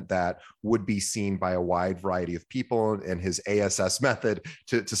content that would be seen by a wide variety of people, and his ASS method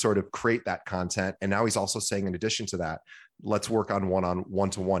to sort of create that content. And now he's also saying, in addition to that, let's work on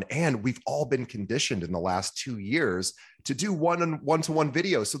one-to-one. And we've all been conditioned in the last 2 years to do one-to-one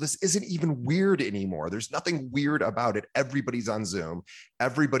videos. So this isn't even weird anymore. There's nothing weird about it. Everybody's on Zoom.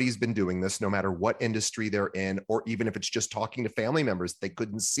 Everybody's been doing this, no matter what industry they're in, or even if it's just talking to family members they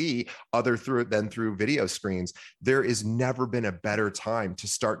couldn't see than through video screens. There has never been a better time to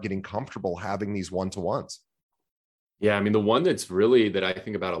start getting comfortable having these one-to-ones. Yeah, I mean, the one that I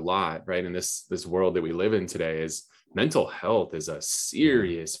think about a lot, right, in this world that we live in today, is mental health is a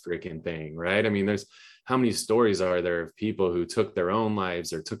serious freaking thing, right? I mean, there's how many stories are there of people who took their own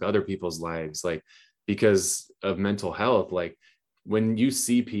lives or took other people's lives, like because of mental health? Like when you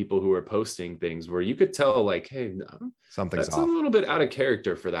see people who are posting things where you could tell, like, hey, no, Something's that's off. a little bit out of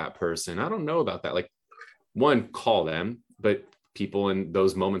character for that person. I don't know about that. Like, one, call them, but people in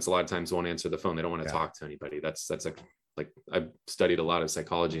those moments a lot of times won't answer the phone. They don't want to talk to anybody. That's like I've studied a lot of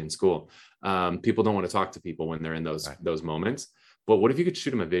psychology in school. People don't want to talk to people when they're in those moments. But what if you could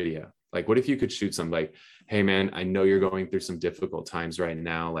shoot them a video? Like, what if you could shoot some, like, hey man, I know you're going through some difficult times right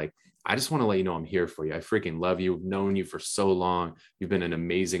now. Like, I just want to let you know I'm here for you. I freaking love you. I've known you for so long. You've been an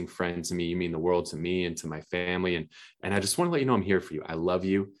amazing friend to me. You mean the world to me and to my family. And I just want to let you know I'm here for you. I love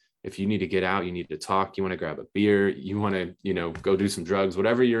you. If you need to get out, you need to talk, you want to grab a beer, you want to, go do some drugs,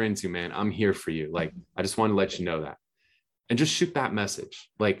 whatever you're into, man, I'm here for you. Like, I just want to let you know that. And just shoot that message.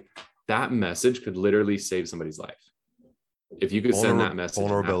 Like, that message could literally save somebody's life. If you could send that message in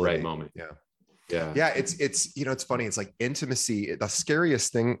that right moment. Yeah. It's it's funny. It's like intimacy. The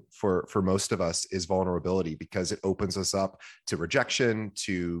scariest thing for most of us is vulnerability, because it opens us up to rejection,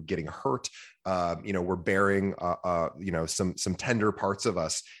 to getting hurt. We're bearing, some tender parts of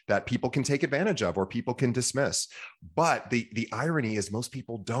us that people can take advantage of or people can dismiss. But the irony is most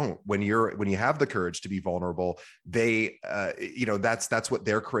people don't. When you have the courage to be vulnerable, they, that's what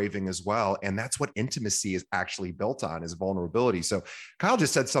they're craving as well. And that's what intimacy is actually built on, is vulnerability. So Kyle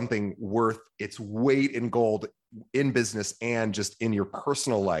just said something worth its weight in gold in business and just in your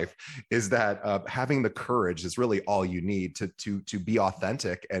personal life, is that having the courage is really all you need to be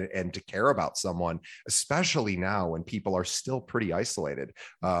authentic and to care about someone, especially now when people are still pretty isolated,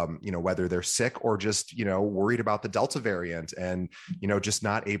 whether they're sick or just, worried about the Delta variant and, just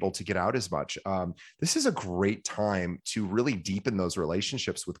not able to get out as much. This is a great time to really deepen those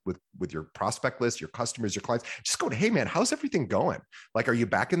relationships with your prospect list, your customers, your clients. Just go to, hey man, how's everything going? Like, are you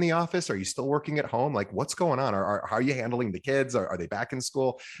back in the office? Are you still working at home? Like, what's going on? How are you handling the kids? Are they back in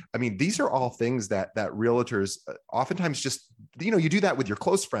school? I mean, these are all things that realtors oftentimes just, you do that with your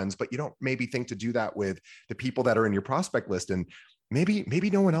close friends, but you don't maybe think to do that with the people that are in your prospect list. And maybe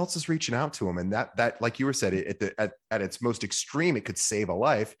no one else is reaching out to them. And that like you were said, at its most extreme, it could save a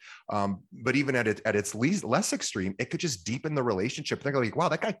life. But even at its less extreme, it could just deepen the relationship. They're like, wow,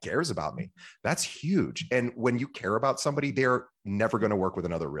 that guy cares about me. That's huge. And when you care about somebody, they're never going to work with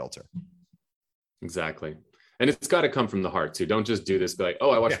another realtor. Exactly. And it's got to come from the heart too. Don't just do this. Be like,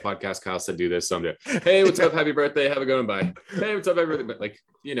 oh, I watched a podcast. Kyle said do this. So I'm doing. Hey, what's up? Happy birthday. Have a good one. Bye. Hey, what's up? Everything. But like,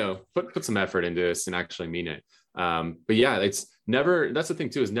 put some effort into this and actually mean it. But yeah, it's never. That's the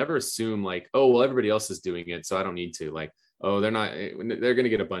thing too, is never assume like, oh, well, everybody else is doing it, so I don't need to. Like, oh, they're not. They're going to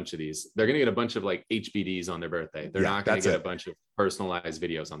get a bunch of these. They're going to get a bunch of like HBDs on their birthday. They're not going to get a bunch of personalized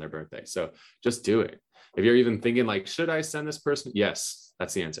videos on their birthday. So just do it. If you're even thinking like, should I send this person? Yes,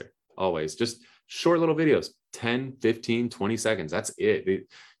 that's the answer. Always. Just short little videos, 10, 15, 20 seconds. That's it.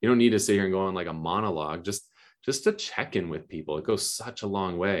 You don't need to sit here and go on like a monologue, just to check in with people. It goes such a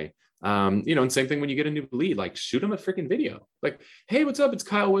long way. And same thing when you get a new lead, like shoot them a freaking video. Like, hey, what's up? It's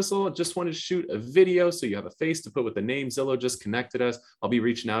Kyle Whissel. I just wanted to shoot a video so you have a face to put with the name. Zillow just connected us. I'll be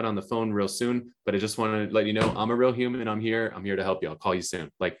reaching out on the phone real soon, but I just want to let you know I'm a real human. I'm here to help you. I'll call you soon.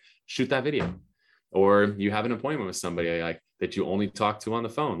 Like, shoot that video. Or you have an appointment with somebody like that you only talk to on the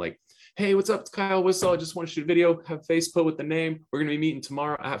phone. Like, hey, what's up? It's Kyle Whissel. I just want to shoot a video, have face put with the name. We're going to be meeting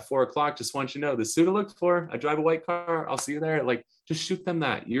tomorrow at 4:00. Just want you to know the suit I look for. I drive a white car. I'll see you there. Like, just shoot them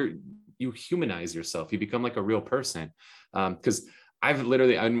that. You humanize yourself. You become like a real person. Because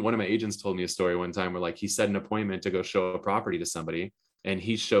one of my agents told me a story one time where like he set an appointment to go show a property to somebody, and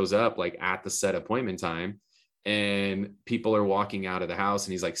he shows up like at the set appointment time, and people are walking out of the house,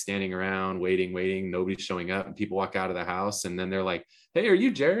 and he's like standing around waiting. Nobody's showing up, and people walk out of the house, and then they're like, hey, are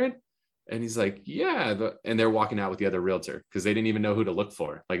you Jared? And he's like, yeah. And they're walking out with the other realtor because they didn't even know who to look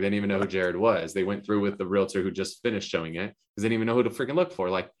for. Like, they didn't even know who Jared was. They went through with the realtor who just finished showing it because they didn't even know who to freaking look for.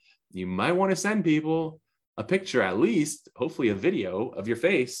 Like, you might want to send people a picture, at least, hopefully a video of your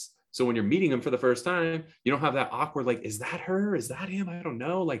face. So when you're meeting them for the first time, you don't have that awkward, like, is that her? Is that him? I don't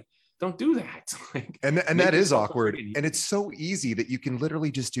know. Like, don't do that. Like, and that is awkward. And it's so easy that you can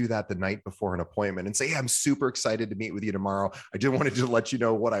literally just do that the night before an appointment and say, hey, I'm super excited to meet with you tomorrow. I just wanted to let you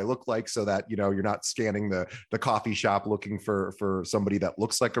know what I look like so that, you're not scanning the coffee shop looking for somebody that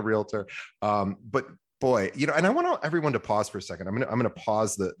looks like a realtor. But boy, and I want everyone to pause for a second. I'm going to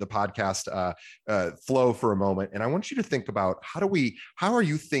pause the podcast flow for a moment, and I want you to think about how are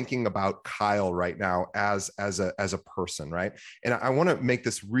you thinking about Kyle right now as a person, right? And I want to make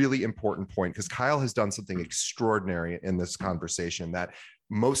this really important point because Kyle has done something extraordinary in this conversation that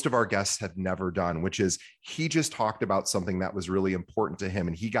most of our guests have never done, which is he just talked about something that was really important to him,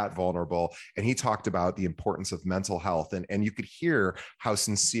 and he got vulnerable, and he talked about the importance of mental health, and you could hear how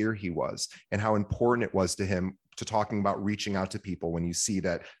sincere he was and how important it was to him to talking about reaching out to people when you see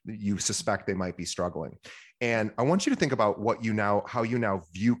that you suspect they might be struggling. And I want you to think about how you now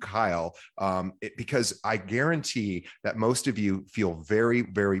view Kyle, because I guarantee that most of you feel very,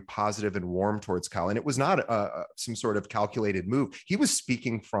 very positive and warm towards Kyle. And it was not some sort of calculated move. He was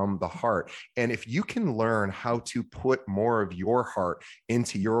speaking from the heart. And if you can learn how to put more of your heart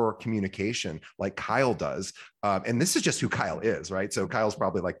into your communication, like Kyle does, and this is just who Kyle is, right? So Kyle's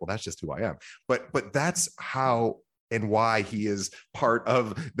probably like, well, that's just who I am. But that's how and why he is part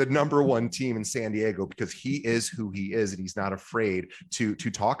of the #1 team in San Diego, because he is who he is, and he's not afraid to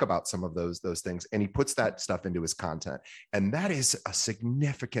talk about some of those things, and he puts that stuff into his content, and that is a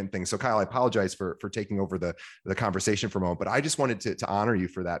significant thing. So Kyle, I apologize for taking over the conversation for a moment, but I just wanted to honor you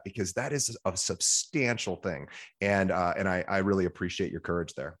for that, because that is a substantial thing, and I really appreciate your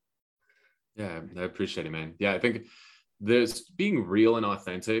courage there. Yeah, I appreciate it, man. Yeah, I think there's being real and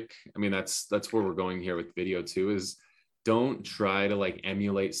authentic. I mean, that's where we're going here with video too, is don't try to like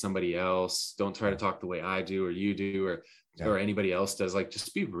emulate somebody else. Don't try to talk the way I do or you do or anybody else does. Like,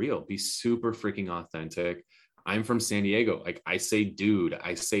 just be real, be super freaking authentic. I'm from San Diego. Like, I say dude,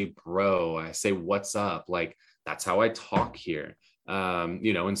 I say bro, I say what's up. Like, that's how I talk here.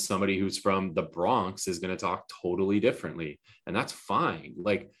 And somebody who's from the Bronx is going to talk totally differently, and that's fine.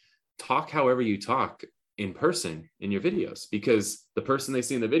 Like, talk however you talk in person in your videos, because the person they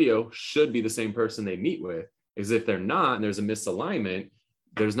see in the video should be the same person they meet with. Because if they're not, and there's a misalignment,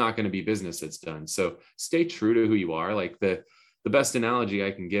 there's not going to be business that's done. So stay true to who you are. Like, the best analogy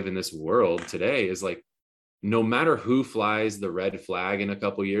I can give in this world today is like, no matter who flies the red flag in a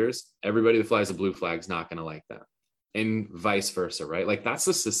couple of years, everybody that flies the blue flag is not going to like that, and vice versa, right? Like, that's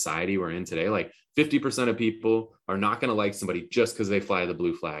the society we're in today. Like, 50% of people are not going to like somebody just because they fly the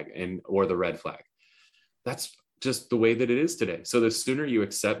blue flag or the red flag. That's just the way that it is today. So the sooner you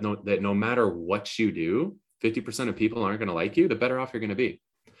accept that no matter what you do, 50% of people aren't going to like you, the better off you're going to be.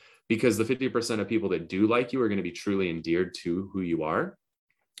 Because the 50% of people that do like you are going to be truly endeared to who you are.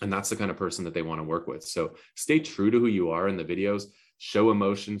 And that's the kind of person that they want to work with. So stay true to who you are in the videos, show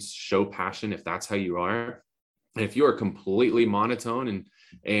emotions, show passion if that's how you are. And if you are completely monotone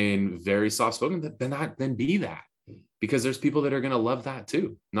and very soft-spoken, then be that. Because there's people that are going to love that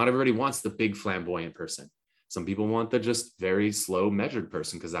too. Not everybody wants the big flamboyant person. Some people want the just very slow, measured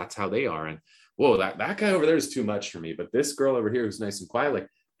person, because that's how they are. And whoa, that guy over there is too much for me. But this girl over here who's nice and quiet, like,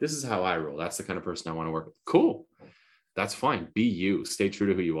 this is how I roll. That's the kind of person I want to work with. Cool. That's fine. Be you. Stay true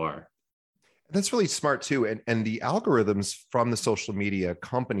to who you are. That's really smart too. And the algorithms from the social media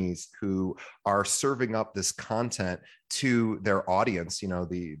companies who are serving up this content to their audience,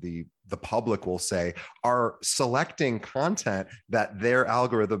 the public will say, are selecting content that their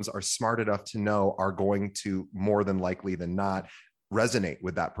algorithms are smart enough to know are going to more than likely than not resonate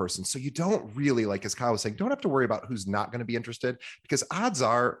with that person. So you don't really, like as Kyle was saying, don't have to worry about who's not going to be interested, because odds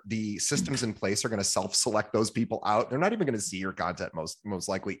are the systems in place are going to self-select those people out. They're not even going to see your content most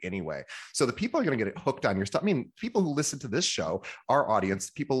likely anyway. So the people are going to get hooked on your stuff. I mean, people who listen to this show, our audience,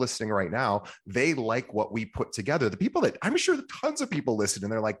 people listening right now, they like what we put together. The people that I'm sure tons of people listen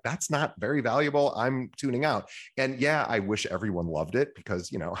and they're like, that's not very valuable, I'm tuning out. And yeah, I wish everyone loved it,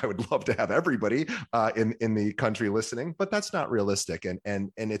 because, I would love to have everybody in the country listening, but that's not realistic.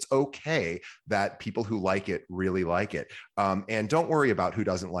 And it's okay that people who like it really like it. And don't worry about who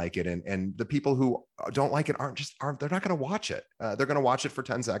doesn't like it. And the people who don't like it they're not going to watch it. They're going to watch it for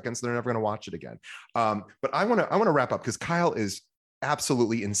 10 seconds. They're never going to watch it again. But I want to wrap up, because Kyle is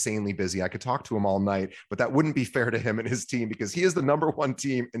absolutely insanely busy. I could talk to him all night, but that wouldn't be fair to him and his team, because he is the #1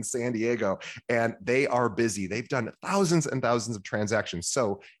 team in San Diego and they are busy. They've done thousands and thousands of transactions.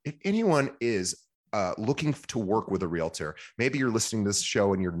 So if anyone is looking to work with a realtor, maybe you're listening to this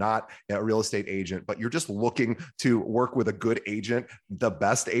show and you're not a real estate agent, but you're just looking to work with a good agent, the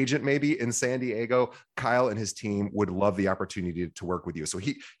best agent maybe in San Diego, Kyle and his team would love the opportunity to work with you. So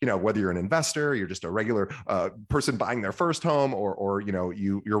whether you're an investor, you're just a regular person buying their first home, or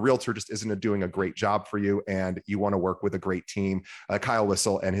your realtor just isn't doing a great job for you and you want to work with a great team, Kyle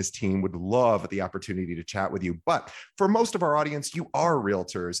Whissel and his team would love the opportunity to chat with you. But for most of our audience, you are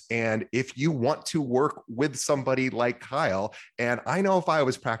realtors. And if you want to to work with somebody like Kyle. And I know if I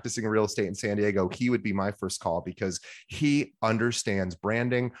was practicing real estate in San Diego, he would be my first call because he understands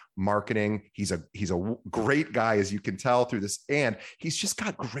branding, marketing. He's a great guy, as you can tell through this. And he's just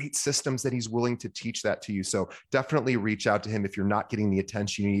got great systems that he's willing to teach that to you. So definitely reach out to him if you're not getting the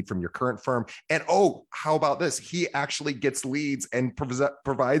attention you need from your current firm. And oh, how about this? He actually gets leads and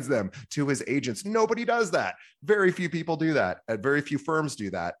provides them to his agents. Nobody does that. Very few people do that. Very few firms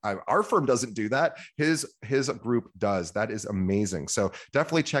do that. Our firm doesn't do that. His group does. That is amazing. So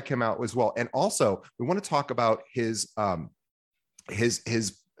definitely check him out as well. And also, we want to talk about his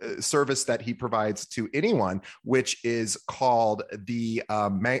service that he provides to anyone, which is called the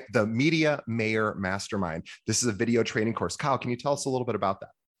Media Mayor Mastermind. This is a video training course. Kyle, can you tell us a little bit about that?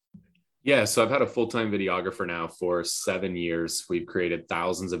 Yeah, so I've had a full-time videographer now for 7 years. We've created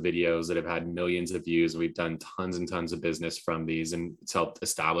thousands of videos that have had millions of views. We've done tons and tons of business from these, and it's helped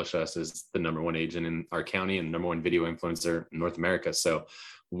establish us as the number one agent in our county and number one video influencer in North America. So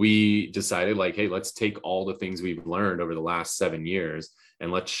we decided, like, hey, let's take all the things we've learned over the last 7 years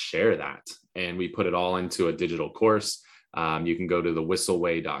and let's share that. And we put it all into a digital course. You can go to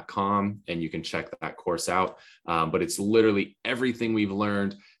thewhistleway.com and you can check that course out. But it's literally everything we've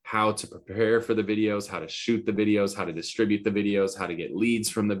learned: how to prepare for the videos, how to shoot the videos, how to distribute the videos, how to get leads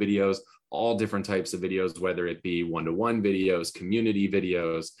from the videos, all different types of videos, whether it be one-to-one videos, community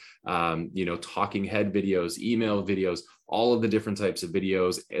videos, talking head videos, email videos, all of the different types of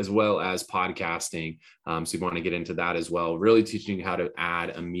videos, as well as podcasting. So you want to get into that as well, really teaching you how to add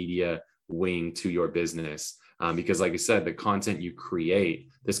a media wing to your business. Because like I said, the content you create,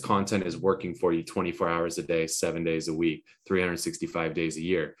 this content is working for you 24 hours a day, 7 days a week, 365 days a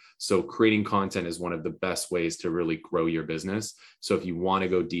year. So creating content is one of the best ways to really grow your business. So if you want to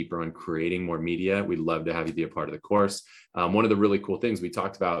go deeper on creating more media, we'd love to have you be a part of the course. One of the really cool things we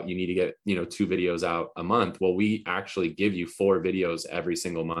talked about, you need to get, 2 videos out a month. Well, we actually give you 4 videos every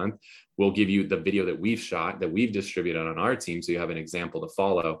single month. We'll give you the video that we've shot, that we've distributed on our team, so you have an example to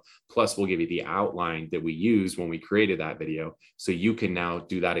follow. Plus, we'll give you the outline that we used when we created that video, so you can now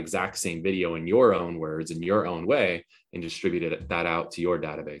do that exact same video in your own words, in your own way, and distribute that out to your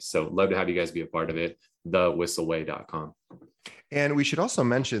database. So love to have you guys be a part of it, thewhistleway.com. And we should also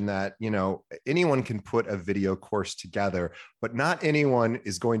mention that, anyone can put a video course together, but not anyone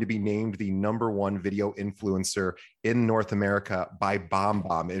is going to be named the #1 video influencer in North America by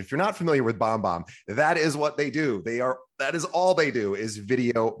BombBomb. And if you're not familiar with BombBomb, that is what they do. That is all they do, is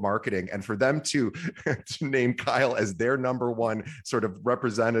video marketing. And for them to name Kyle as their #1 sort of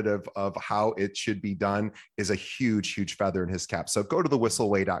representative of how it should be done is a huge, huge feather in his cap. So go to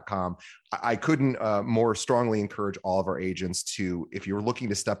thewhistleway.com. I couldn't more strongly encourage all of our agents to, if you're looking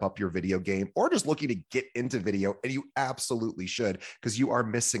to step up your video game or just looking to get into video, and you absolutely should, because you are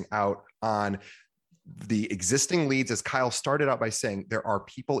missing out on the existing leads. As Kyle started out by saying, there are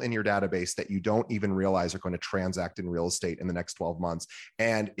people in your database that you don't even realize are going to transact in real estate in the next 12 months.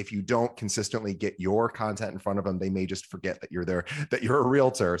 And if you don't consistently get your content in front of them, they may just forget that you're there, that you're a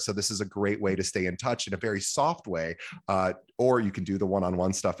realtor. So this is a great way to stay in touch in a very soft way. Or you can do the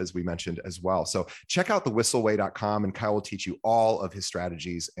one-on-one stuff, as we mentioned as well. So check out thewhistleway.com, and Kyle will teach you all of his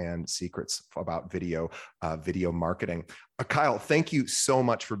strategies and secrets about video marketing. Kyle, thank you so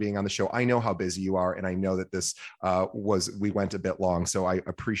much for being on the show. I know how busy you are, and I know that this we went a bit long, so I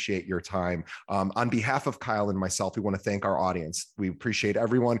appreciate your time. On behalf of Kyle and myself, we want to thank our audience. We appreciate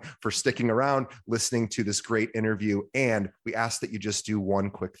everyone for sticking around, listening to this great interview, and we ask that you just do one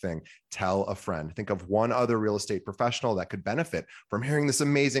quick thing. Tell a friend. Think of one other real estate professional that could benefit from hearing this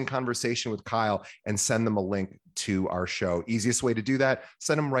amazing conversation with Kyle, and send them a link to our show. Easiest way to do that,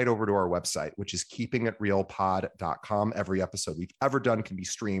 send them right over to our website, which is keepingitrealpod.com. Every episode we've ever done can be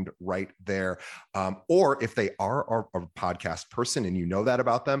streamed right there. Or if they are a podcast person and you know that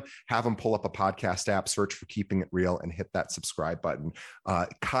about them, have them pull up a podcast app, search for Keeping It Real, and hit that subscribe button.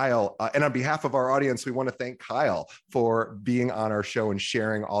 Kyle, and on behalf of our audience, we want to thank Kyle for being on our show and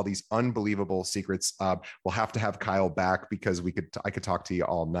sharing all these unbelievable secrets. We'll have to have Kyle back, because I could talk to you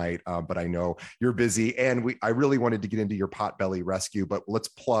all night, but I know you're busy, and I really wanted to get into your Potbelly rescue, but let's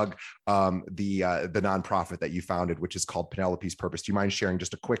plug the nonprofit that you founded, which is called Penelope's Purpose. Do you mind sharing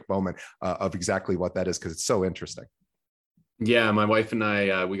just a quick moment of exactly what that is? Because it's so interesting. Yeah, my wife and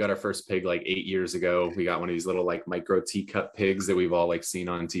I, we got our first pig like 8 years ago. We got one of these little like micro teacup pigs that we've all like seen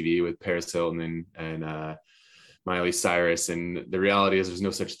on TV with Paris Hilton and Miley Cyrus. And the reality is there's no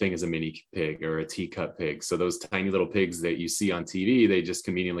such thing as a mini pig or a teacup pig. So those tiny little pigs that you see on TV, they just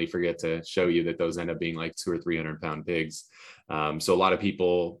conveniently forget to show you that those end up being like 200 or 300 pound pigs. So a lot of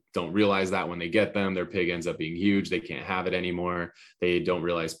people don't realize that when they get them, their pig ends up being huge. They can't have it anymore. They don't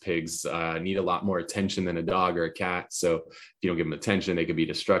realize pigs need a lot more attention than a dog or a cat. So if you don't give them attention, they can be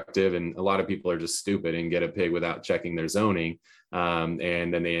destructive. And a lot of people are just stupid and get a pig without checking their zoning.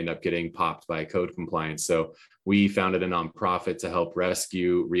 And then they end up getting popped by code compliance. So we founded a nonprofit to help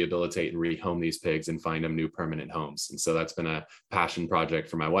rescue, rehabilitate, and rehome these pigs and find them new permanent homes. And so that's been a passion project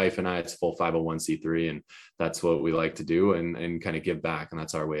for my wife and I. It's full 501c3, and that's what we like to do and kind of give back. And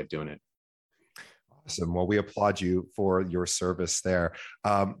that's our way of doing it. Awesome. Well, we applaud you for your service there.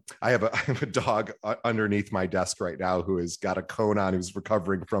 I have a dog underneath my desk right now who has got a cone on, who's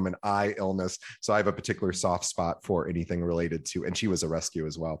recovering from an eye illness. So I have a particular soft spot for anything related to, and she was a rescue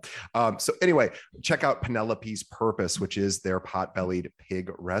as well. So anyway, check out Penelope's Purpose, which is their pot-bellied pig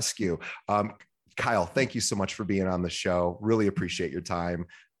rescue. Kyle, thank you so much for being on the show. Really appreciate your time.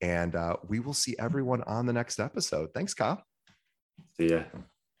 And we will see everyone on the next episode. Thanks, Kyle. See ya.